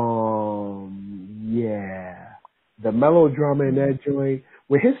 the melodrama in that joint,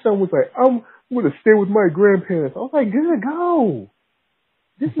 when his son was like, I'm going to stay with my grandparents. I was like, good, go.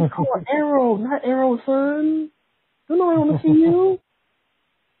 This is called Arrow, not Arrow, son. Don't know I want to see you.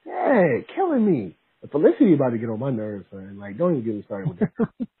 Yeah, killing me. Felicity about to get on my nerves, son. Like, don't even get me started with that.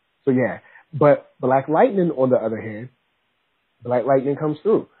 So, yeah. But Black Lightning, on the other hand, Black Lightning comes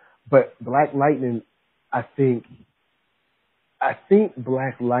through. But Black Lightning, I think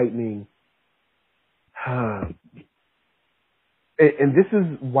Black Lightning, and this is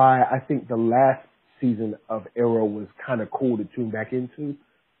why I think the last season of Arrow was kind of cool to tune back into.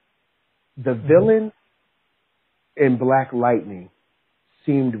 The villain in Black Lightning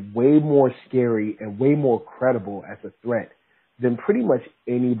seemed way more scary and way more credible as a threat than pretty much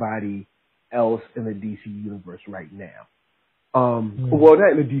anybody else in the DC universe right now. Well,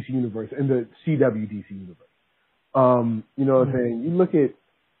 not in the DC universe, in the CW DC universe. You know what I'm saying?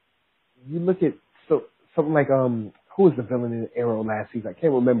 You look at something like who was the villain in Arrow last season? I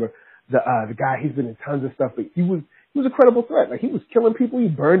can't remember the guy. He's been in tons of stuff, but he he was a credible threat. Like, he was killing people. He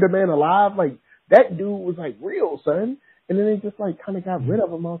burned a man alive. Like, that dude was, like, real, son. And then they just, like, kind of got rid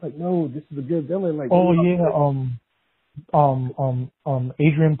of him. I was like, no, this is a good villain. Like,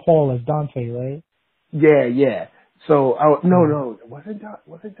 Adrian Paul as Dante, right? Yeah. So, no. Was it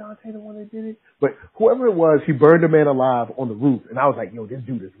Dante the one that did it? But whoever it was, he burned a man alive on the roof. And I was like, yo, this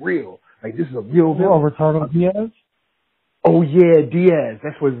dude is real. Like, this is a real villain. Ricardo Diaz? Oh, yeah, Diaz.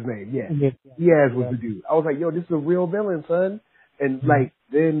 That's what his name. Yeah. Diaz was the dude. I was like, yo, this is a real villain, son. And, like,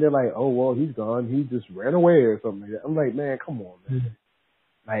 then they're like, oh, well, he's gone. He just ran away or something like that. I'm like, man, come on, man.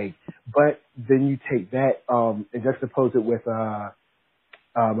 Like, but then you take that and juxtapose it with my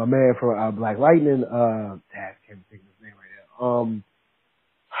man from Black Lightning. I can't think of his name right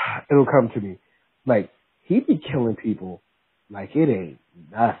now. It'll come to me. Like, he be killing people like it ain't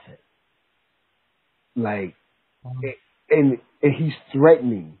nothing. Like, and he's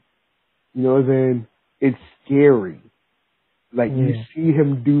threatening. You know what I'm saying? It's scary. Like, you see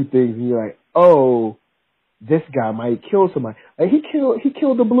him do things and you're like, oh, this guy might kill somebody. Like, he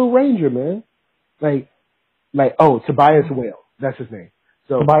killed the Blue Ranger, man. Like, Tobias Whale. That's his name.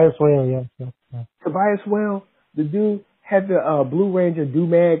 So Tobias Whale, yeah. Tobias Whale, the dude had the Blue Ranger do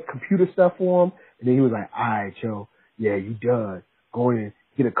mad computer stuff for him, and then he was like, all right, yo, yeah, you done. Go in,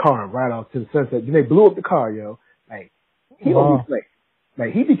 get a car, and ride off to the sunset. Then they blew up the car, yo. Like, he always,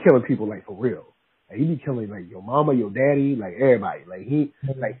 like, he be killing people, like, for real. Like, he be killing, like, your mama, your daddy, like, everybody. Like,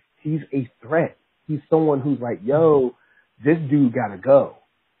 he's a threat. He's someone who's like, yo, this dude gotta go.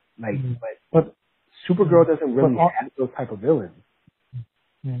 Like, but Supergirl doesn't really have those type of villains.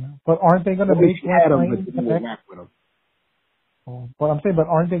 Yeah. But aren't they gonna make Black Lightning connect? But I'm saying,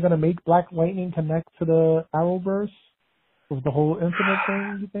 aren't they gonna make Black Lightning connect to the Arrowverse with the whole infinite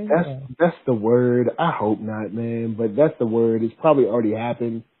thing? You think? That's the word. I hope not, man. But that's the word. It's probably already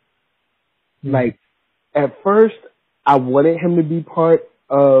happened. Like, at first, I wanted him to be part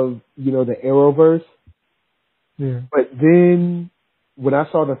of, the Arrowverse. Yeah. But then, when I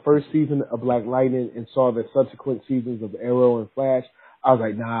saw the first season of Black Lightning and saw the subsequent seasons of Arrow and Flash, I was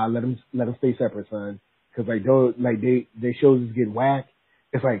like, nah, let them stay separate, son. Cause like they shows is getting whack.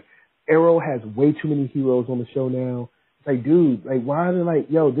 It's like, Arrow has way too many heroes on the show now. It's like, dude, like, why are they like,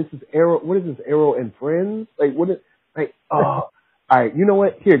 yo, this is Arrow, what is this, Arrow and Friends? Like, what is, like, oh. Alright, you know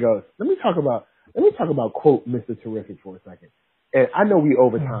what? Here goes. Let me talk about quote Mr. Terrific for a second. And I know we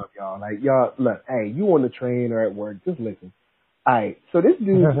overtime, y'all. Like, y'all, look, hey, you on the train or at work, just listen. Alright, so this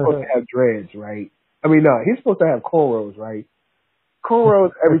dude's supposed to have dreads, right? I mean, no, he's supposed to have cornrows, right?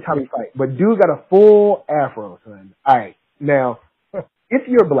 Cornrows every time he fights. But dude got a full afro, son. Alright, now, if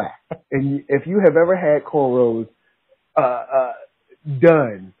you're black, and if you have ever had cornrows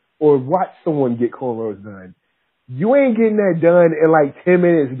done, or watched someone get cornrows done, you ain't getting that done in like 10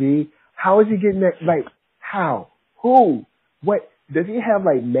 minutes, B. How is he getting that? Like, how? Who? What? Does he have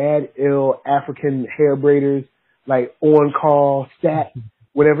like mad ill African hair braiders, like on call, stat,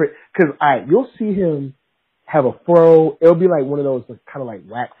 whatever? Cause you'll see him have a fro. It'll be like one of those kind of like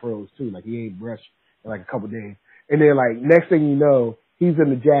whack fros too. Like he ain't brushed in like a couple days. And then like next thing you know, he's in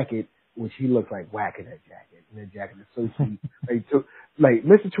the jacket, which he looks like whack in that jacket. And that jacket is so sweet. Like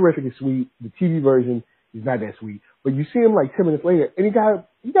Mr. Terrific is sweet. The TV version, he's not that sweet. But you see him like 10 minutes later, and he got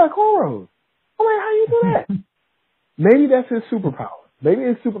cornrows. I'm like, how you do that? Maybe that's his superpower. Maybe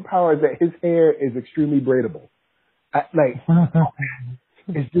his superpower is that his hair is extremely braidable.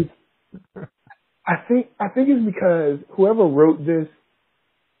 It's just, I think it's because whoever wrote this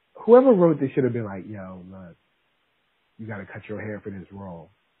should have been like, yo, look, you got to cut your hair for this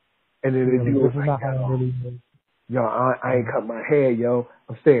role. And then they do it like, yo, I ain't cut my hair, yo.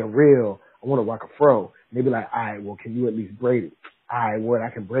 I'm staying real. I want to rock a fro. And they be like, all right, well, can you at least braid it? All right, well, I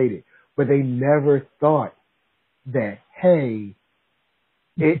can braid it. But they never thought that, hey,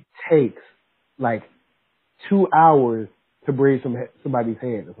 it takes like 2 hours to braid somebody's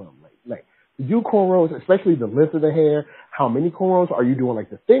hair or something. Like to do cornrows, especially the length of the hair, how many cornrows? Are you doing like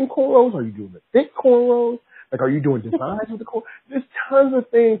the thin cornrows? Are you doing the thick cornrows? Like, are you doing designs with the cornrows? There's tons of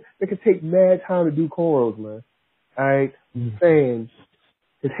things that could take mad time to do cornrows, man. All right? I'm saying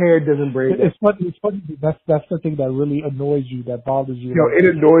his hair doesn't braid. It's funny. That's the thing that really annoys you, that bothers you. Yo, it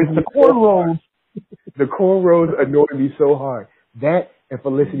annoys the cornrows. The cornrows annoy me so hard. That and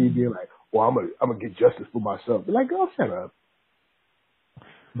Felicity being like, well, I'm gonna get justice for myself. They're like, girl, shut up.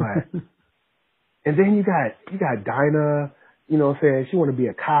 But and then you got Dinah, you know what I'm saying? She wanna be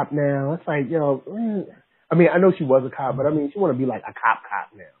a cop now. It's like, yo, I mean, I know she was a cop, but I mean she wanna be like a cop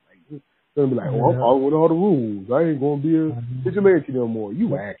now. Like she's gonna be like, oh, I'm following all the rules. I ain't gonna be a vigilante no more.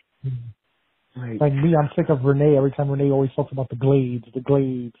 You act. Like me, I'm sick of Renee. Every time Renee always talks about the Glades.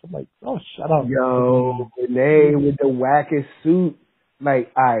 I'm like, oh, shut up. Yo, Renee with the wackest suit.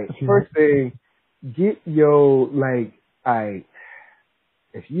 Like, first thing, get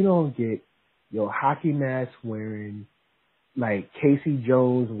if you don't get your hockey mask wearing, like Casey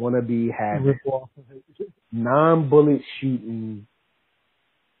Jones wannabe having, non-bullet shooting,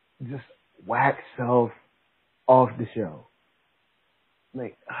 just whack self off the show.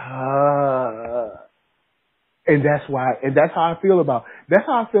 Like, and that's how I feel about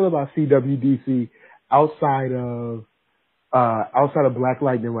CWDC outside of Black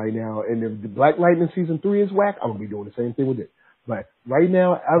Lightning right now. And if the Black Lightning season 3 is whack, I'm gonna be doing the same thing with it. But right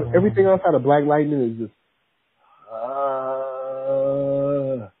now, everything outside of Black Lightning is just,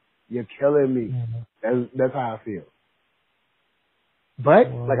 you're killing me. That's how I feel.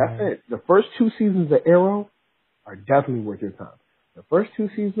 But like I said, the first 2 seasons of Arrow are definitely worth your time. The first 2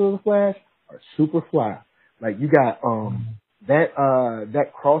 seasons of The Flash are super fly. Like you got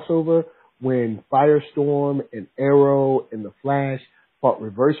that crossover when Firestorm and Arrow and The Flash fought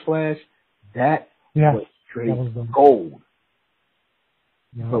Reverse Flash. That was straight gold.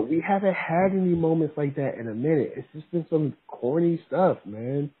 Yeah. But we haven't had any moments like that in a minute. It's just been some corny stuff,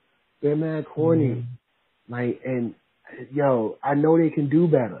 man. They're mad corny. Like, and I know they can do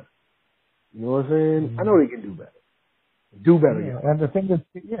better. You know what I'm saying? I know they can do better. Do better, And the thing is,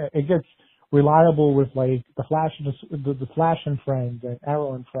 it gets reliable with like the Flash and the Flash and Friends and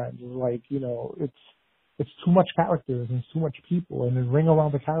Arrow and Friends. It's like, it's too much characters and too much people, and then ring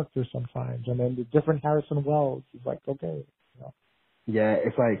around the characters sometimes, and then the different Harrison Wells is like, okay. Yeah,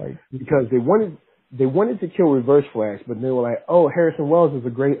 it's like because they wanted to kill Reverse Flash, but they were like, oh, Harrison Wells is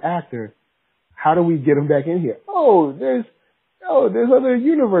a great actor. How do we get him back in here? There's other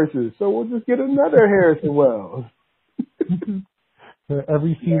universes, so we'll just get another Harrison Wells.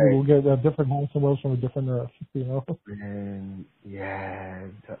 Every season we'll get a different Harrison Wells from a different Earth, And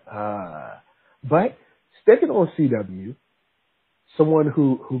but sticking on CW, someone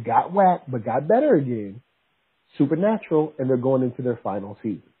who got whacked but got better again, Supernatural, and they're going into their final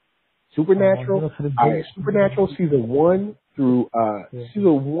season. Supernatural season 1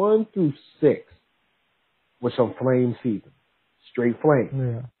 through 6 was some flame season, straight flame.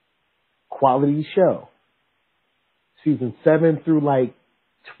 Yeah. Quality show. Season 7 through like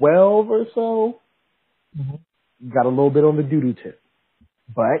 12 or so, got a little bit on the doo-doo tip.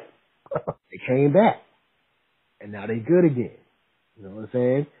 But they came back. And now they good again. You know what I'm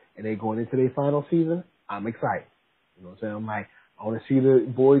saying? And they going into their final season. I'm excited. You know what I'm saying? I'm like, I want to see the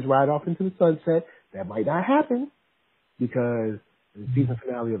boys ride off into the sunset. That might not happen because the season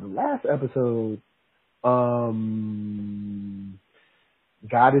finale of the last episode, God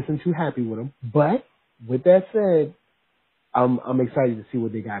isn't too happy with them. But with that said, I'm excited to see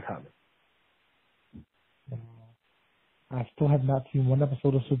what they got coming. I still have not seen one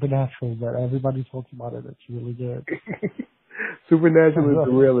episode of Supernatural, but everybody talks about it. It's really good. Supernatural is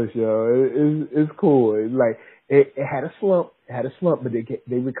the realest, yo. It's cool. It had a slump. But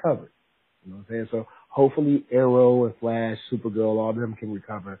they recovered. You know what I'm saying? So hopefully Arrow and Flash, Supergirl, all of them can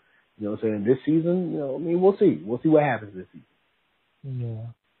recover. You know what I'm saying? This season, we'll see. We'll see what happens this season. Yeah.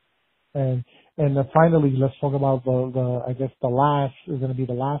 And finally, let's talk about the last is going to be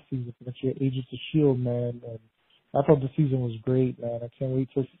the last season for next year, Agents of S.H.I.E.L.D., man. And I thought the season was great, man. I can't wait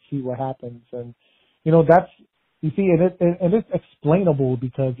to see what happens. And, and it's explainable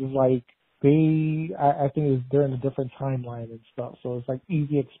because it's like I think they're in a different timeline and stuff. So it's like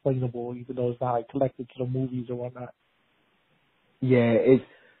easy explainable, even though it's not like connected to the movies or whatnot. Yeah,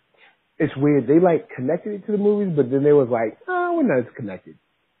 it's weird. They like connected it to the movies, but then they was like, we're not as connected.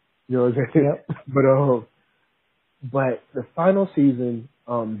 You know what I'm saying? Yep. But the final season,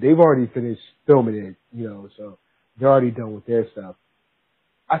 they've already finished filming it, so they're already done with their stuff.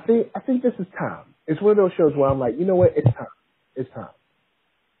 I think this is time. It's one of those shows where I'm like, you know what? It's time. It's time.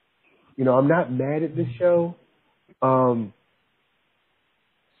 I'm not mad at this show.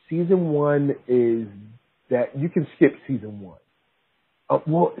 Season 1 is that you can skip season 1.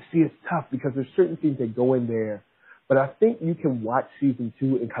 It's tough because there's certain things that go in there. But I think you can watch season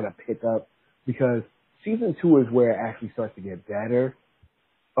 2 and kind of pick up because season 2 is where it actually starts to get better.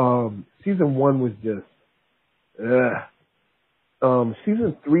 Season 1 was just,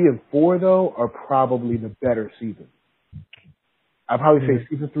 season 3 and 4 though are probably the better seasons. I'd probably say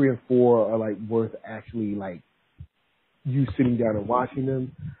season 3 and 4 are like worth actually like you sitting down and watching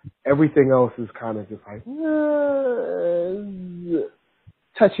them. Everything else is kind of just like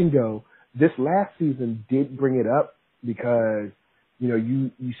touch and go. This last season did bring it up because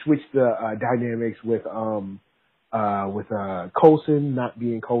you switched the dynamics with Coulson not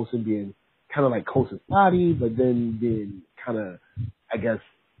being Coulson, being kind of like Coulson's body, but then being kind of, I guess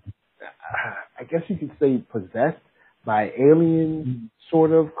you could say possessed by alien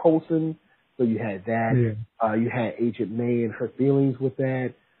sort of Coulson. So you had that. Yeah. You had Agent May and her feelings with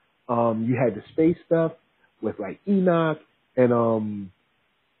that. You had the space stuff with like Enoch and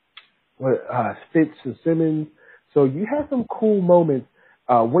Fitz and Simmons. So you had some cool moments.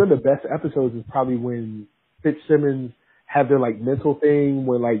 One of the best episodes is probably when Fitzsimmons have their like mental thing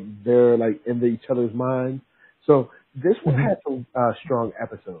where like they're like in each other's minds. So this one had some strong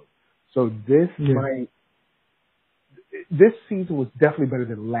episodes. So this season was definitely better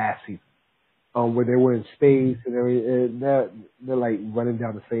than last season, where they were in space and they're like running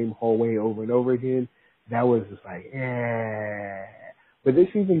down the same hallway over and over again. That was just like, but this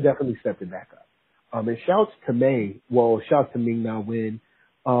season definitely stepped it back up. And shouts to shouts to Ming-Na Wen.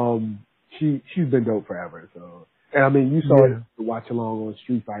 She's been dope forever. So, and I mean, you saw it watch along on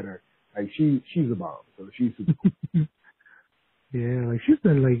Street Fighter. Like she's a bomb. So she's super cool. Yeah, like she's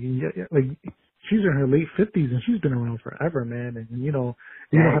been like she's in her late 50s and she's been around forever, man. And you know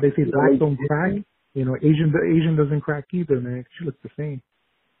how they say black don't crack. You know, Asian doesn't crack either, man. She looks the same.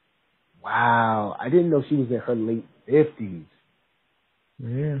 Wow, I didn't know she was in her late 50s.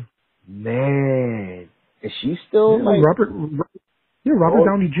 Yeah. Man, and she's still Robert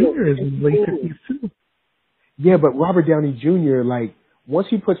Downey Jr. is in late 50s too. Yeah, but Robert Downey Jr. like once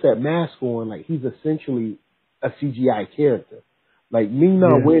he puts that mask on, like he's essentially a CGI character. Like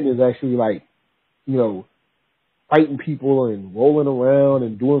Ming-Na Wen is actually like, you know, fighting people and rolling around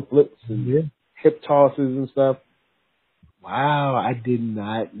and doing flips and hip tosses and stuff. Wow, I did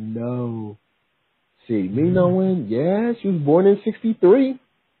not know. See, Ming-Na Wen, she was born in 1963.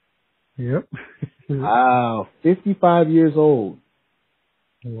 Yep. Wow, 55 years old.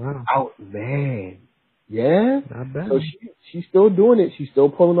 Wow. Oh, man. Yeah? Not bad. So she's still doing it. She's still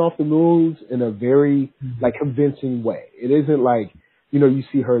pulling off the moves in a very, like, convincing way. It isn't like, you know, you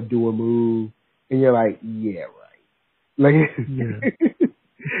see her do a move and you're like, yeah, right. Like, it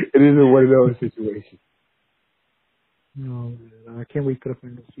isn't one of those situations. No, man. I can't wait to the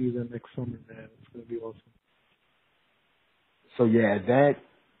final season next summer, man. It's going to be awesome. So, yeah,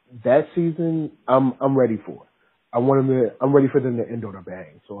 that season, I'm ready for. I'm ready for them to end on a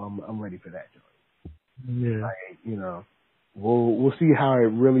bang. So I'm ready for that joint. Yeah. Like, you know, we'll see how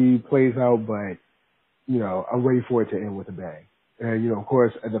it really plays out, but you know, I'm ready for it to end with a bang. And you know, of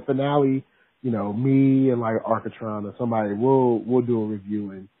course, at the finale, you know, me and like Arcatron or somebody, we'll do a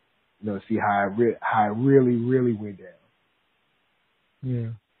review and you know, see how it really went down. Yeah.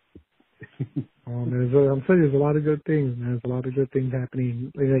 I'm telling you, there's a lot of good things, man. There's a lot of good things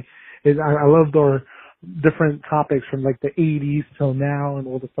happening. I loved our different topics from like the 80s till now and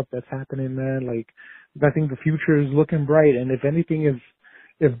all the stuff that's happening, man. Like, I think the future is looking bright, and if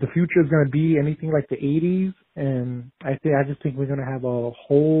the future is going to be anything like the 80s, and I just think we're going to have a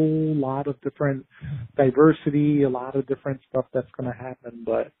whole lot of different diversity, a lot of different stuff that's going to happen.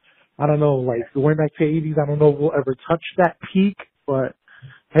 But I don't know, like going back to the 80s, I don't know if we'll ever touch that peak, but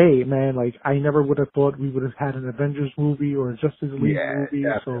hey, man, like I never would have thought we would have had an Avengers movie or a Justice League movie.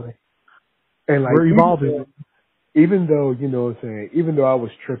 Definitely. So and like, we're evolving. Even though, you know what I'm saying, even though I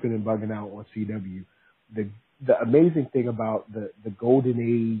was tripping and bugging out on CW, the amazing thing about the golden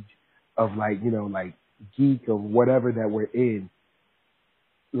age of like, you know, like geek or whatever that we're in,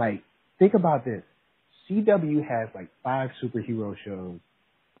 like, think about this. CW has like 5 superhero shows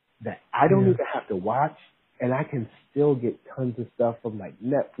that I don't even have to watch, and I can still get tons of stuff from like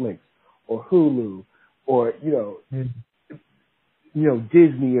Netflix or Hulu or, you know,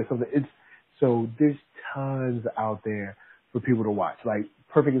 Disney or something. So there's tons out there for people to watch. Like,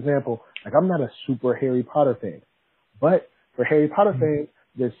 perfect example, like I'm not a super Harry Potter fan, but for Harry Potter fans,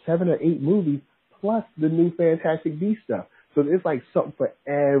 there's 7 or 8 movies plus the new Fantastic Beasts stuff. So there's like something for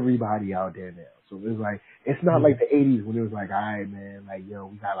everybody out there now. So it's like, it's not like the 80s when it was like, all right, man, like, yo,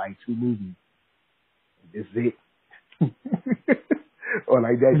 we got like 2 movies. This is it. Or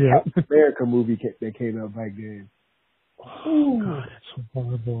like that Captain America movie that came out back then. Oh, God, that's so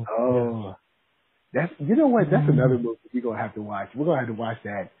horrible. Oh. That's, you know what? That's another movie we're going to have to watch. We're going to have to watch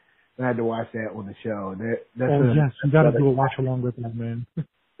that. We're going to have to watch that on the show. Yes, you got to do a watch along with that, man.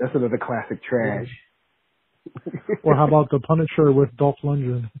 That's another classic trash. Or how about The Punisher with Dolph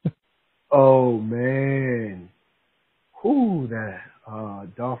Lundgren? Oh, man. Whoo, that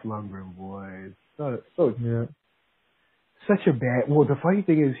Dolph Lundgren, boy. Such a bad. Well, the funny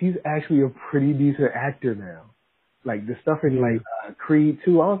thing is, he's actually a pretty decent actor now. Like the stuff in like Creed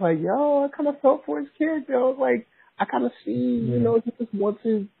 2, I was like, yo, I kind of felt for his character. I was like, I kind of see, you know, he just wants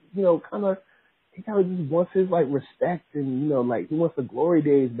his, you know, he kind of just wants his like respect and, you know, like he wants the glory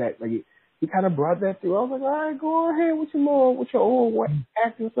days back. Like he kind of brought that through. I was like, all right, go ahead with your old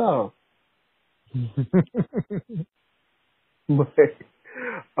acting self.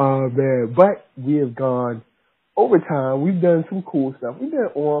 Man, but we have gone over time. We've done some cool stuff. We've been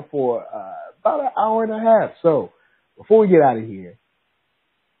on for about an hour and a half. So before we get out of here,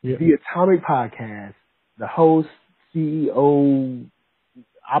 the Atomic Podcast, the host, CEO,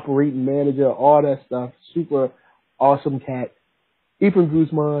 operating manager, all that stuff, super awesome cat, Ethan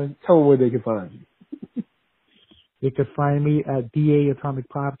Guzman, tell them where they can find you. They can find me at DA Atomic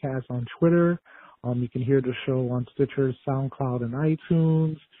Podcast on Twitter. You can hear the show on Stitcher, SoundCloud, and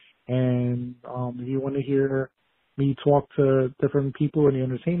iTunes. And if you want to hear me talk to different people in the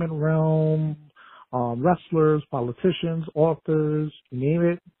entertainment realm, wrestlers, politicians, authors, you name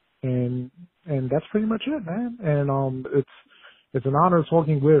it, and that's pretty much it, man. And it's an honor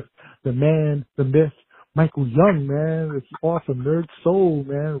talking with the man, the myth, Michael Young, man. It's awesome. NERDSoul,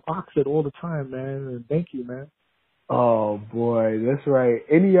 man. Rocks it all the time, man. And thank you, man. Oh, boy. That's right.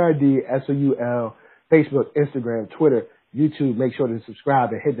 NERDSoul, Facebook, Instagram, Twitter, YouTube. Make sure to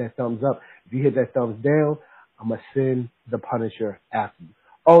subscribe and hit that thumbs up. If you hit that thumbs down, I'm going to send the Punisher after you.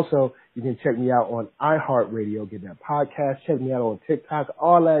 Also, you can check me out on iHeartRadio, get that podcast. Check me out on TikTok,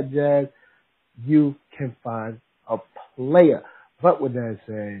 all that jazz. You can find a player. But with that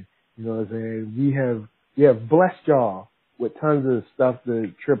said, you know what I'm saying, we have blessed y'all with tons of stuff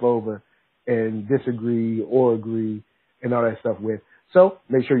to trip over and disagree or agree and all that stuff with. So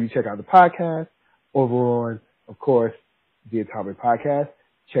make sure you check out the podcast over on, of course, the Atomic Podcast.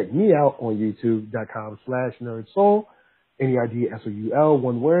 Check me out on youtube.com/NERDSoul, NERDSoul,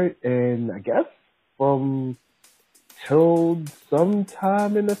 one word. And I guess from till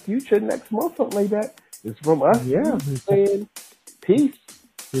sometime in the future, next month, something like that, it's from us. Yeah. Saying peace.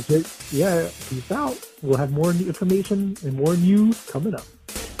 Yeah, peace out. We'll have more information and more news coming up.